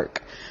the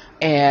park.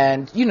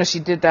 And, she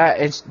did that.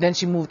 And then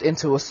she moved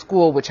into a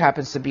school, which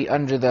happens to be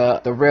under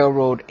the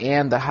railroad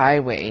and the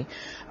highway,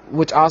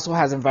 which also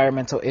has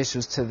environmental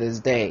issues to this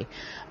day.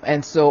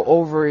 And so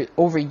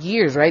over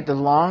years, right, the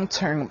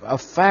long-term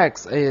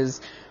effects is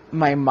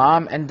my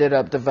mom ended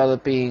up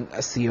developing a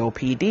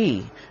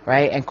COPD,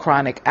 right, and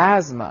chronic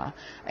asthma.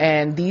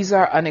 And these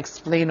are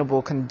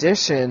unexplainable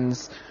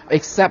conditions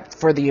except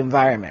for the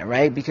environment,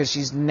 right, because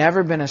she's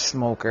never been a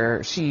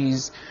smoker.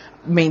 She's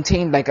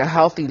maintained like a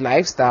healthy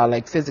lifestyle,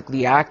 like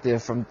physically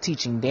active from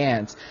teaching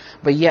dance,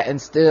 but yet and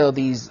still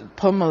these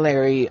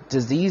pulmonary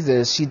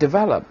diseases she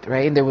developed,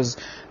 right? And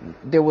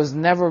there was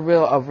never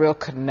a real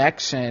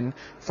connection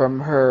from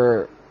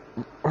her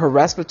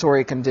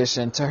respiratory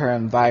condition to her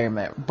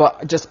environment,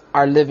 but just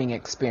our living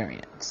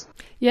experience.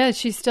 Yeah, is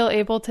she still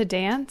able to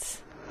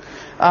dance?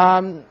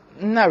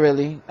 Not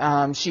really.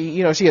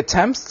 She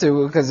attempts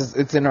to because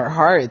it's in her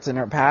heart, it's in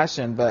her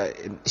passion, but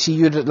she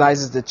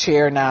utilizes the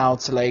chair now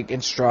to like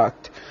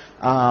instruct.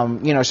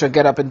 She'll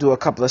get up and do a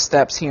couple of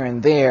steps here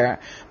and there,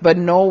 but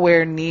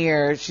nowhere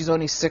near, she's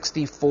only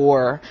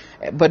 64,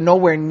 but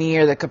nowhere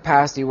near the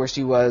capacity where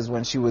she was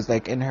when she was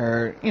like in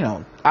her,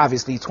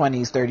 obviously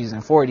 20s, 30s,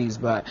 and 40s,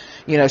 but,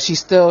 she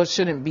still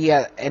shouldn't be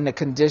in a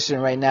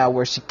condition right now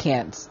where she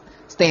can't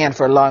stand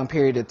for a long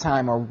period of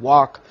time or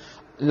walk,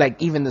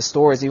 like even the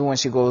stores, even when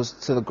she goes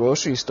to the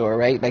grocery store,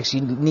 right? Like she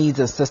needs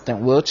an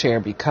assistant wheelchair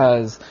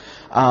because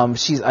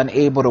she's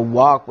unable to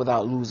walk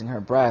without losing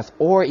her breath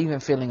or even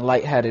feeling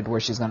lightheaded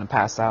where she's going to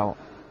pass out.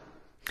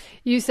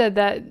 You said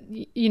that,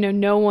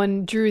 no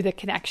one drew the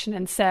connection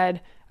and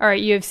said, all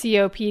right, you have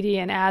COPD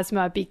and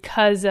asthma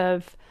because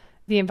of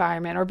the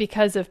environment or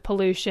because of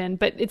pollution.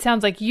 But it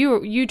sounds like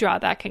you draw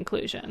that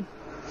conclusion.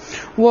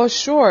 Well,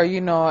 sure.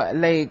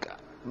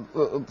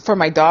 For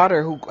my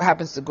daughter who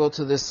happens to go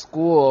to this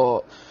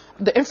school,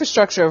 the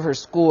infrastructure of her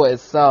school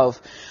itself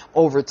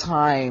over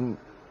time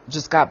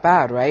just got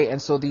bad, right?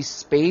 And so these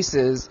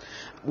spaces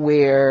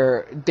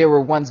where they were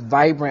once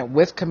vibrant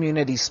with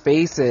community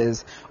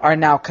spaces are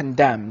now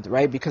condemned,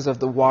 right? Because of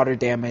the water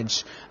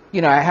damage.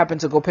 I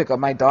happened to go pick up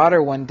my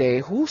daughter one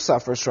day who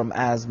suffers from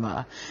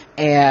asthma.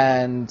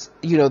 And,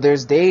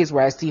 there's days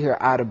where I see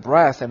her out of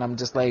breath and I'm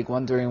just like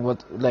wondering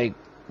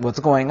what's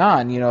going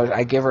on.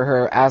 I give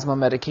her asthma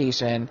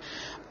medication,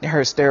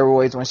 her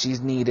steroids when she's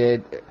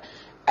needed.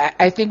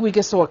 I think we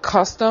get so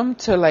accustomed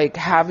to like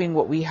having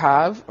what we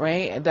have,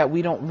 right, that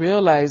we don't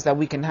realize that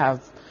we can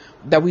have,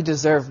 that we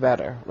deserve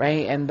better,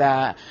 right, and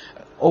that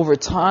over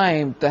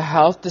time the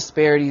health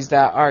disparities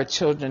that our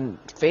children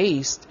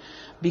faced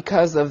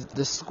because of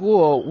the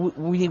school,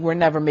 we were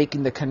never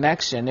making the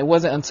connection. It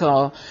wasn't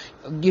until,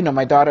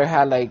 my daughter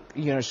had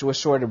she was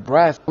short of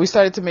breath. We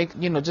started to make,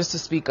 just to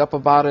speak up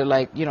about it,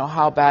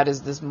 how bad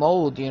is this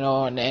mold,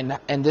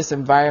 and this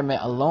environment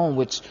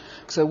alone,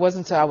 so it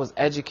wasn't until I was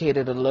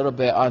educated a little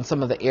bit on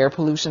some of the air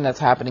pollution that's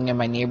happening in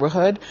my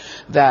neighborhood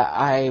that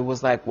I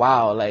was like,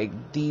 wow,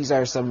 these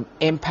are some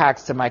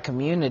impacts to my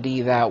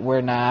community that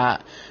we're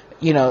not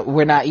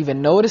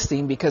even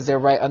noticing because they're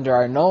right under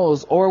our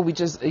nose, or we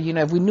just,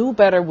 if we knew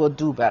better, we'll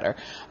do better.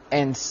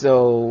 And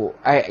so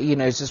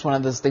it's just one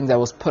of those things that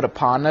was put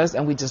upon us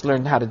and we just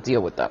learned how to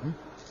deal with them.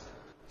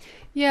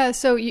 Yeah.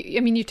 So,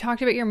 you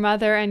talked about your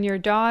mother and your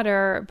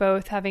daughter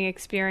both having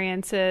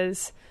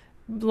experiences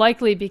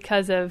likely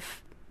because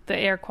of the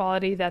air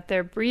quality that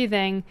they're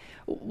breathing.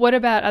 What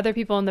about other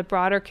people in the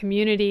broader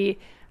community?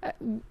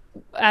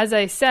 as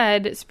I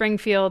said,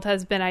 Springfield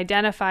has been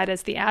identified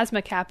as the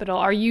asthma capital.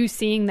 Are you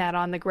seeing that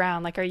on the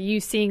ground? Like, are you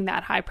seeing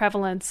that high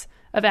prevalence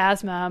of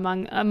asthma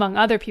among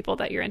other people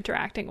that you're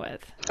interacting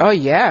with? Oh,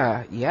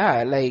 yeah.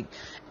 Like,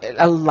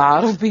 a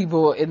lot of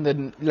people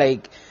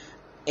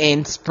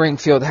in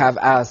Springfield have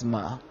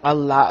asthma. A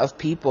lot of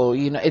people,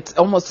 it's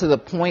almost to the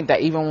point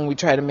that even when we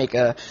try to make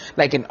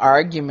an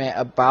argument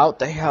about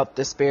the health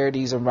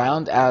disparities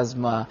around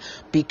asthma,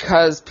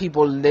 because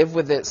people live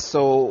with it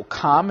so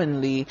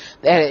commonly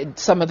that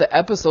some of the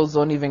episodes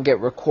don't even get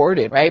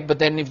recorded, right? But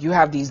then if you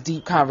have these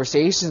deep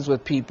conversations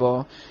with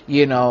people,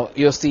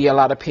 you'll see a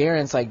lot of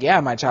parents like, yeah,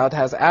 my child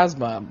has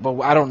asthma, but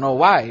I don't know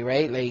why,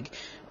 right? Like,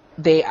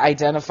 they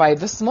identify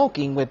the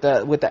smoking with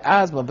the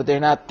asthma, but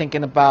they're not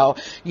thinking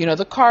about,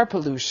 the car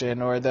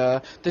pollution or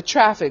the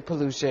traffic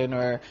pollution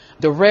or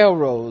the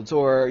railroads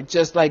or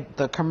just like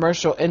the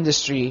commercial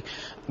industry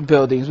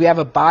buildings. We have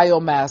a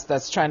biomass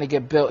that's trying to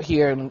get built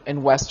here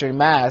in Western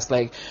Mass.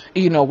 Like,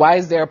 why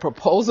is there a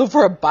proposal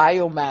for a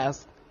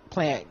biomass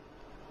plant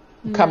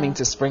coming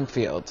to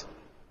Springfield?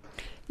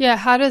 Yeah.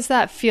 How does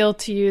that feel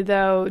to you,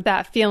 though,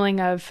 that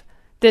feeling of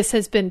this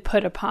has been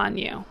put upon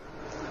you?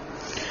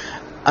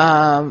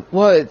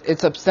 Well,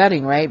 it's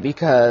upsetting, right?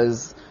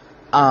 Because,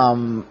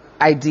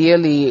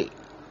 ideally,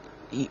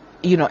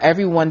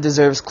 everyone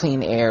deserves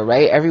clean air,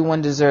 right?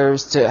 Everyone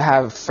deserves to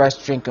have fresh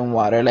drinking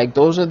water. Like,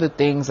 those are the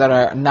things that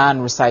are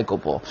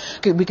non-recyclable.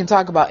 We can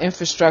talk about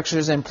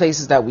infrastructures and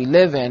places that we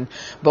live in,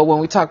 but when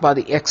we talk about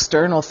the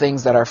external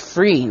things that are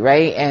free,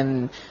 right?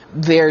 And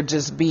they're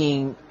just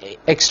being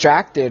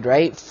extracted,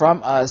 right,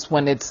 from us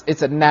when it's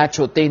a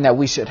natural thing that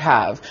we should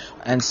have.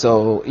 And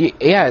so,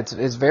 yeah,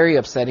 it's very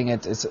upsetting.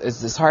 It's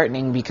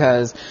disheartening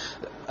because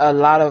a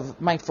lot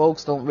of my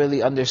folks don't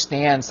really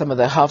understand some of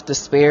the health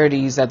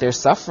disparities that they're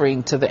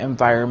suffering to the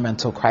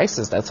environmental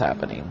crisis that's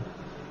happening.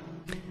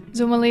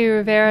 Zumali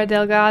Rivera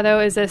Delgado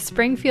is a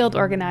Springfield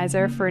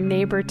organizer for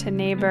Neighbor to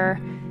Neighbor.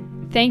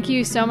 Thank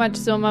you so much,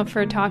 Zulma,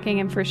 for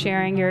talking and for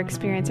sharing your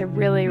experience. I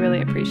really,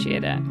 really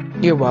appreciate it.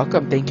 You're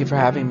welcome. Thank you for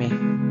having me.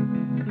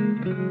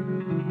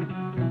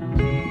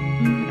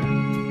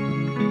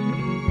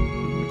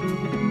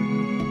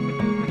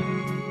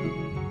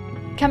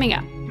 Coming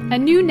up, a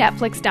new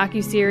Netflix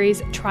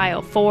docuseries,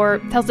 Trial 4,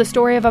 tells the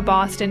story of a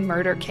Boston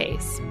murder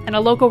case, and a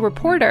local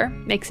reporter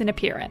makes an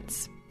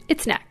appearance.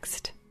 It's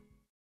next.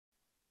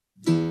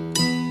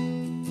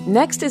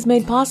 Next is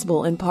made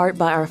possible in part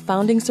by our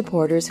founding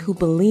supporters who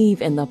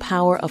believe in the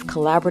power of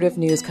collaborative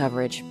news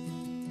coverage,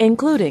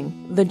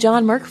 including the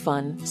John Merck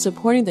Fund,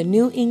 supporting the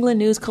New England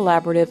News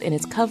Collaborative in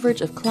its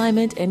coverage of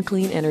climate and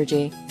clean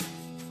energy.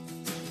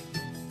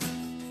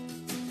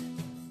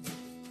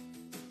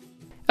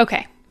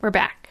 Okay, we're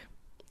back.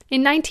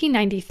 In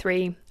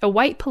 1993, a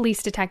white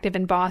police detective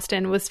in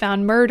Boston was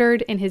found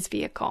murdered in his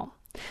vehicle.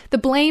 The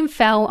blame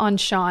fell on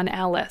Sean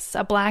Ellis,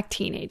 a black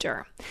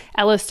teenager.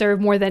 Ellis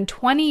served more than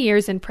 20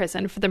 years in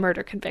prison for the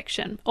murder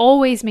conviction,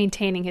 always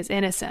maintaining his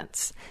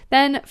innocence.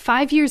 Then,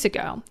 5 years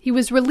ago, he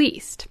was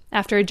released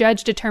after a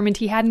judge determined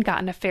he hadn't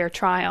gotten a fair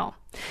trial.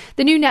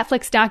 The new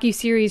Netflix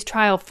docuseries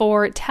Trial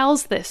 4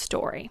 tells this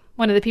story.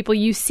 One of the people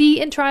you see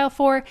in Trial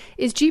 4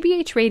 is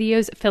GBH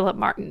Radio's Philip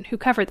Martin, who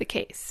covered the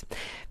case.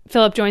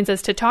 Philip joins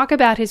us to talk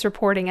about his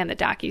reporting and the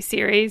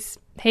docuseries.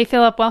 Hey,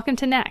 Philip, welcome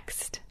to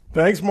Next.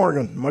 Thanks,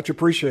 Morgan. Much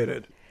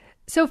appreciated.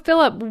 So,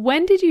 Philip,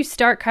 when did you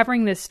start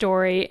covering this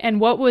story,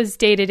 and what was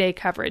day-to-day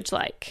coverage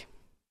like?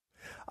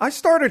 I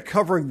started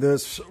covering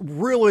this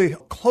really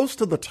close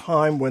to the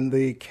time when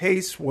the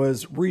case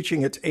was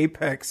reaching its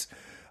apex.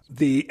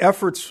 The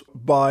efforts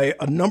by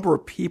a number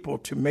of people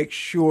to make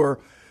sure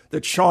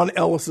that Sean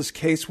Ellis's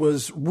case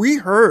was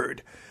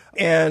reheard.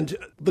 And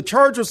the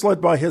charge was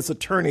led by his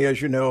attorney,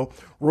 as you know,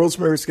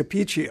 Rosemary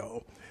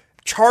Scapiccio,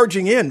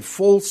 charging in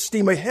full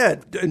steam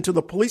ahead into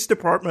the police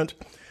department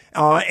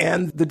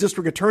and the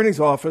district attorney's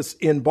office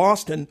in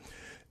Boston,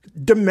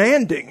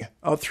 demanding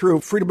through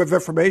Freedom of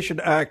Information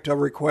Act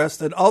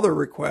requests and other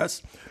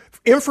requests,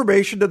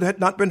 information that had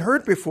not been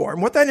heard before.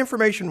 And what that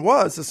information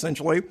was,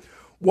 essentially,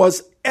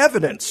 was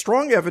evidence,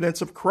 strong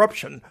evidence of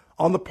corruption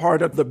on the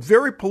part of the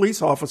very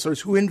police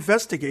officers who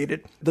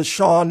investigated the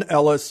Sean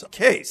Ellis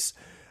case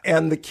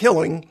and the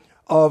killing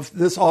of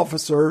this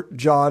officer,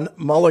 John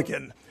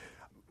Mulligan.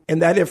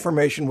 And that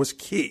information was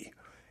key.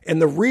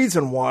 And the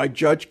reason why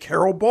Judge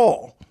Carol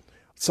Ball,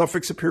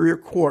 Suffolk Superior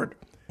Court,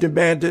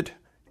 demanded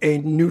a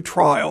new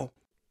trial.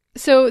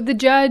 So the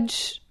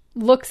judge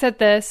looks at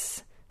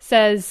this,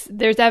 says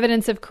there's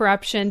evidence of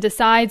corruption,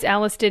 decides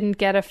Ellis didn't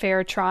get a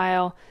fair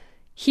trial.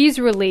 He's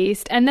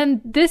released. And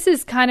then this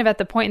is kind of at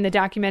the point in the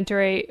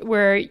documentary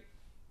where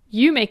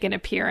you make an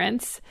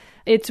appearance.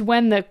 It's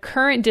when the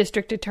current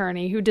district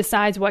attorney who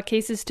decides what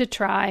cases to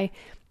try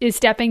is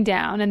stepping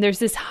down, and there's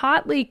this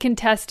hotly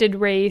contested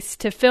race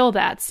to fill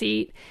that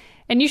seat.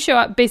 And you show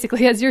up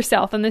basically as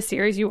yourself in this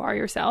series. You are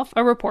yourself,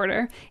 a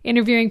reporter,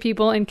 interviewing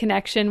people in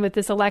connection with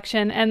this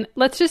election. And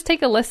let's just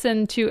take a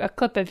listen to a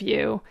clip of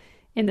you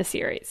in the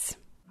series.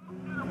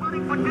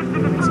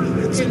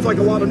 It seems like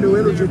a lot of new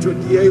energy to a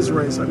DA's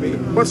race. I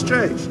mean, what's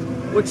changed?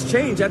 what's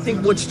changed? I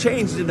think what's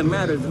changed in the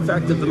matter, the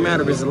fact of the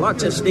matter is a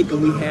lot's at stake,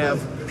 and we have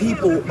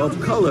people of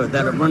color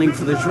that are running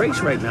for this race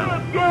right now.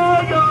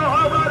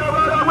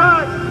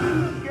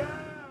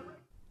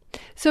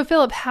 So,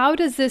 Philip, how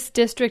does this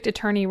district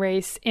attorney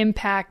race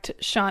impact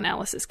Sean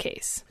Ellis's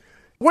case?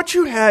 What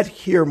you had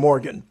here,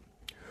 Morgan,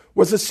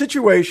 was a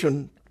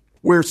situation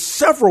where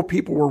several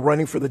people were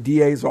running for the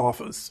DA's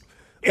office,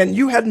 and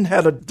you hadn't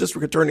had a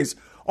district attorney's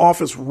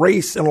office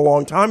race in a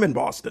long time in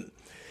Boston.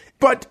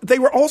 But they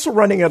were also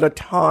running at a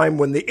time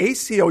when the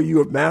ACLU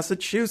of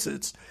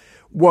Massachusetts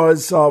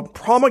was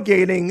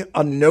promulgating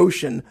a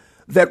notion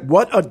that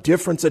what a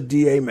difference a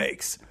DA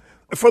makes.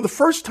 For the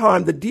first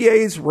time, the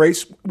DA's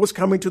race was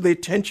coming to the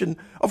attention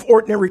of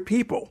ordinary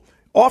people.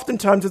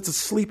 Oftentimes, it's a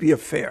sleepy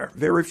affair.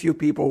 Very few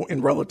people,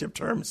 in relative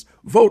terms,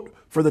 vote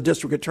for the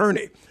district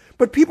attorney.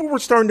 But people were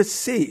starting to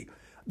see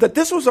that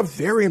this was a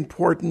very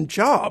important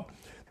job.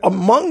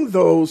 Among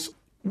those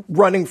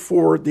running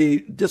for the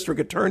district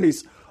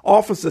attorney's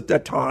office at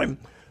that time,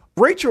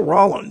 Rachel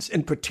Rollins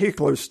in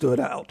particular stood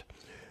out.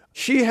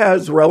 She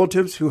has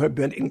relatives who have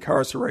been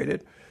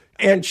incarcerated,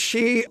 and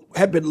she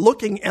had been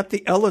looking at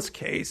the Ellis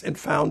case and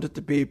found it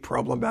to be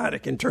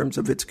problematic in terms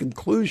of its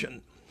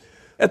conclusion.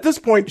 At this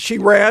point, she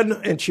ran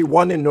and she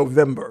won in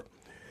November.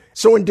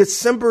 So in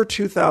December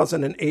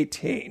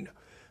 2018,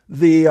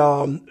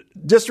 the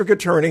district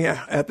attorney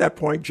at that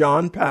point,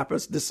 John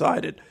Pappas,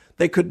 decided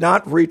they could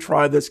not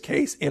retry this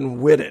case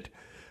and win it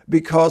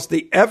because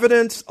the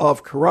evidence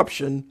of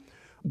corruption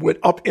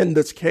would upend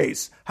this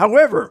case.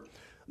 However,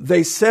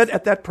 they said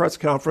at that press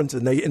conference,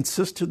 and they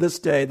insist to this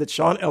day, that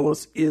Sean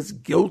Ellis is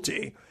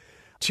guilty.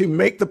 To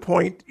make the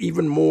point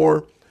even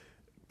more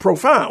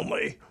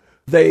profoundly,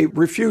 they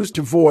refused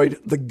to void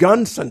the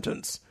gun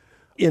sentence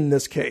in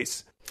this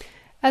case.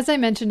 As I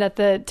mentioned at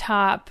the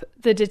top,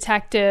 the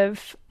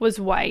detective was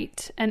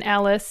white and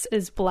Ellis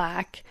is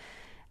black.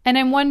 And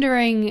I'm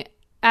wondering,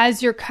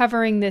 as you're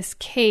covering this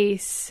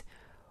case,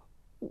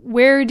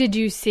 where did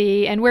you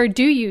see and where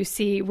do you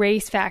see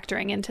race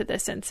factoring into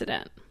this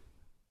incident?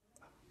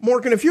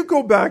 Morgan, if you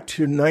go back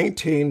to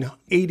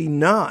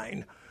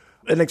 1989,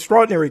 an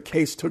extraordinary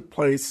case took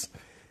place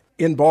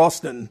in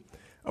Boston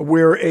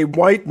where a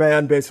white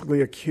man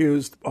basically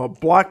accused a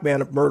black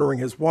man of murdering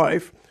his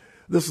wife.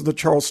 This is the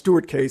Charles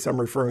Stewart case I'm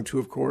referring to,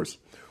 of course,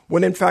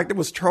 when in fact it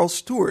was Charles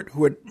Stewart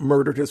who had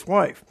murdered his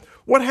wife.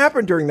 What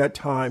happened during that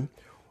time,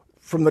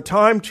 from the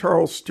time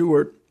Charles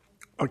Stewart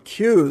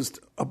accused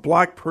a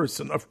black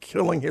person of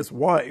killing his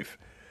wife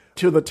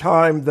to the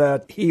time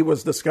that he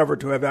was discovered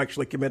to have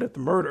actually committed the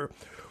murder,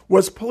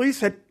 was police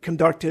had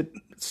conducted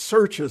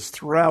searches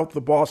throughout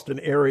the Boston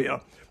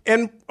area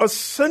and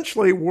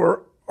essentially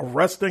were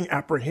arresting,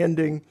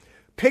 apprehending,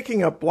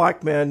 picking up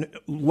black men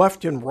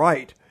left and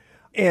right.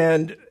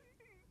 And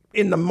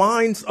in the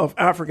minds of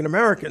African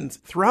Americans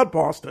throughout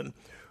Boston,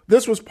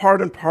 this was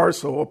part and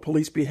parcel of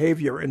police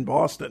behavior in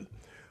Boston.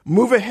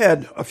 Move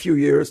ahead a few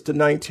years to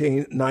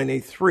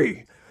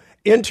 1993.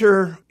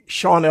 Enter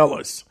Sean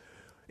Ellis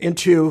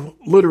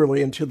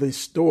literally into the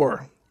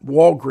store,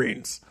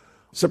 Walgreens,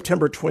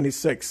 September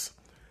 26,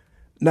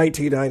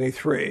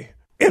 1993,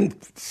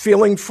 and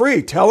feeling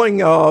free, telling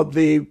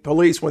the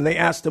police when they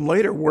asked him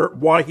later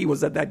why he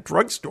was at that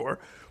drugstore,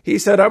 he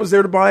said, "I was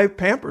there to buy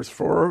Pampers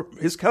for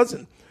his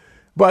cousin."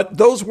 But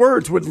those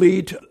words would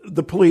lead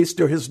the police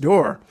to his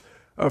door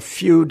a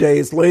few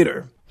days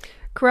later.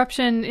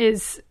 Corruption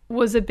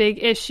was a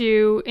big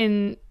issue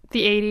in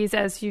the 80s,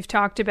 as you've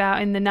talked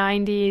about, in the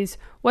 90s.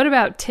 What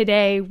about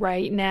today,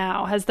 right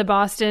now? Has the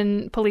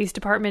Boston Police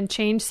Department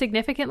changed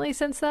significantly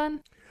since then?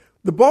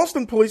 The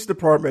Boston Police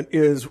Department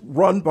is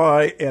run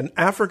by an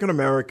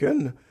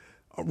African-American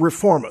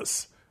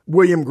reformist,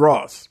 William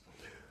Gross.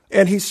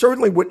 And he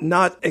certainly would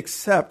not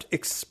accept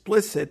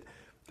explicit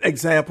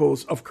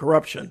examples of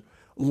corruption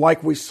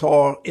like we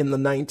saw in the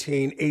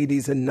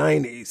 1980s and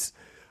 90s.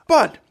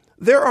 But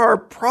there are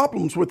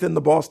problems within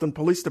the Boston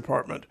Police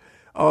Department.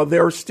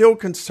 There are still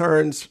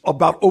concerns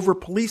about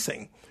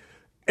over-policing,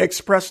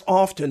 expressed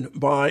often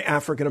by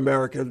African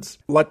Americans,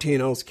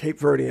 Latinos, Cape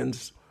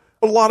Verdeans.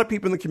 A lot of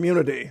people in the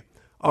community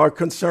are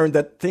concerned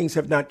that things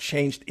have not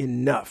changed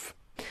enough.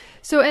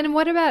 So, and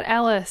what about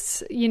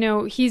Ellis? You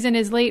know, he's in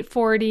his late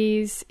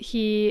 40s.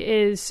 He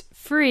is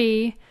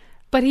free,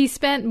 but he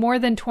spent more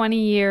than 20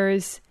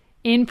 years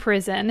in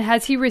prison.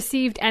 Has he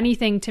received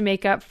anything to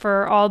make up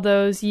for all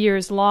those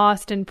years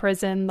lost in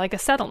prison, like a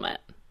settlement?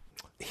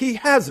 He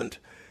hasn't.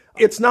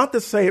 It's not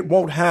to say it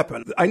won't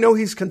happen. I know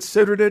he's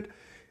considered it.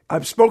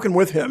 I've spoken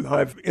with him.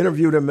 I've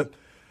interviewed him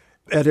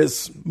at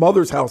his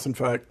mother's house, in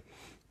fact.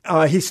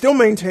 He still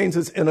maintains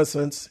his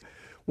innocence.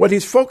 What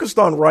he's focused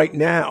on right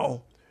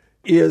now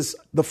is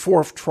the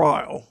fourth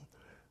trial.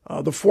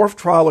 The fourth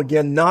trial,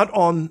 again, not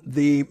on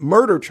the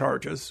murder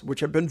charges,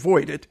 which have been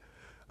voided,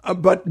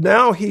 but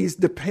now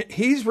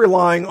he's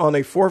relying on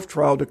a fourth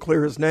trial to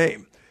clear his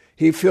name.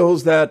 He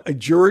feels that a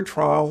jury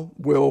trial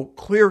will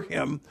clear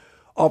him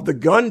of the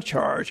gun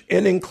charge,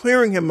 and in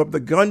clearing him of the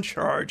gun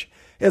charge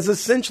has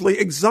essentially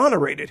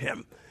exonerated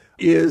him,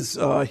 is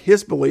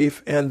his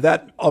belief and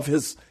that of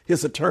his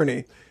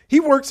attorney. He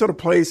works at a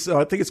place,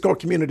 I think it's called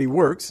Community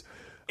Works,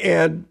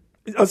 and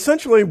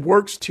essentially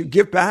works to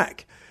give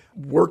back,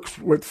 works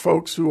with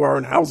folks who are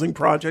in housing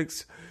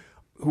projects,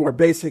 who are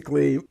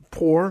basically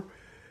poor,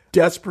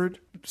 desperate,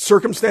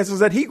 circumstances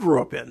that he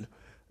grew up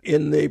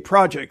in the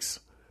projects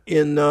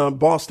in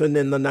Boston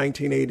in the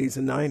 1980s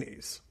and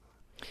 90s.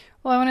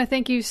 Well, I want to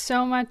thank you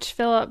so much,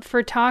 Philip,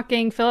 for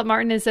talking. Philip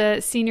Martin is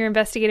a senior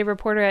investigative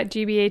reporter at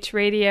GBH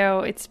Radio.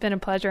 It's been a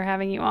pleasure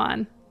having you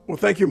on. Well,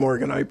 thank you,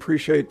 Morgan. I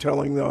appreciate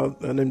telling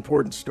an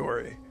important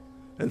story.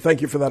 And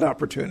thank you for that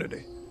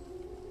opportunity.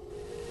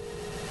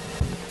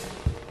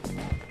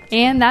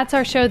 And that's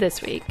our show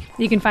this week.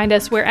 You can find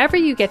us wherever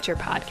you get your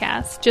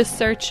podcasts. Just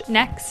search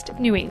Next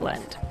New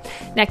England.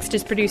 Next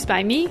is produced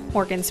by me,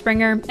 Morgan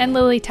Springer, and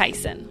Lily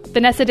Tyson.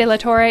 Vanessa De La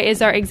Torre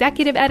is our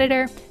executive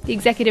editor. The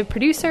executive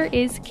producer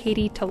is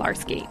Katie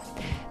Tolarski.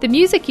 The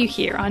music you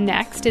hear on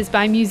Next is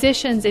by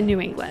musicians in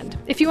New England.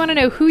 If you want to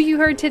know who you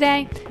heard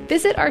today,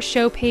 visit our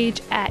show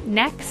page at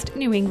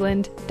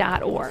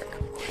nextnewengland.org.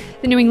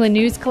 The New England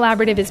News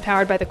Collaborative is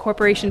powered by the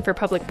Corporation for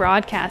Public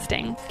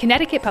Broadcasting,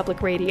 Connecticut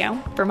Public Radio,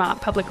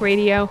 Vermont Public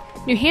Radio,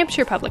 New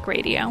Hampshire Public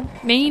Radio,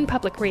 Maine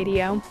Public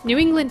Radio, New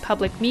England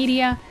Public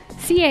Media,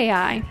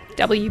 CAI,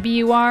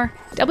 WBUR,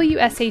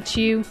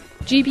 WSHU,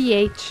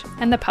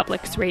 GBH, and the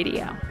Public's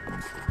Radio.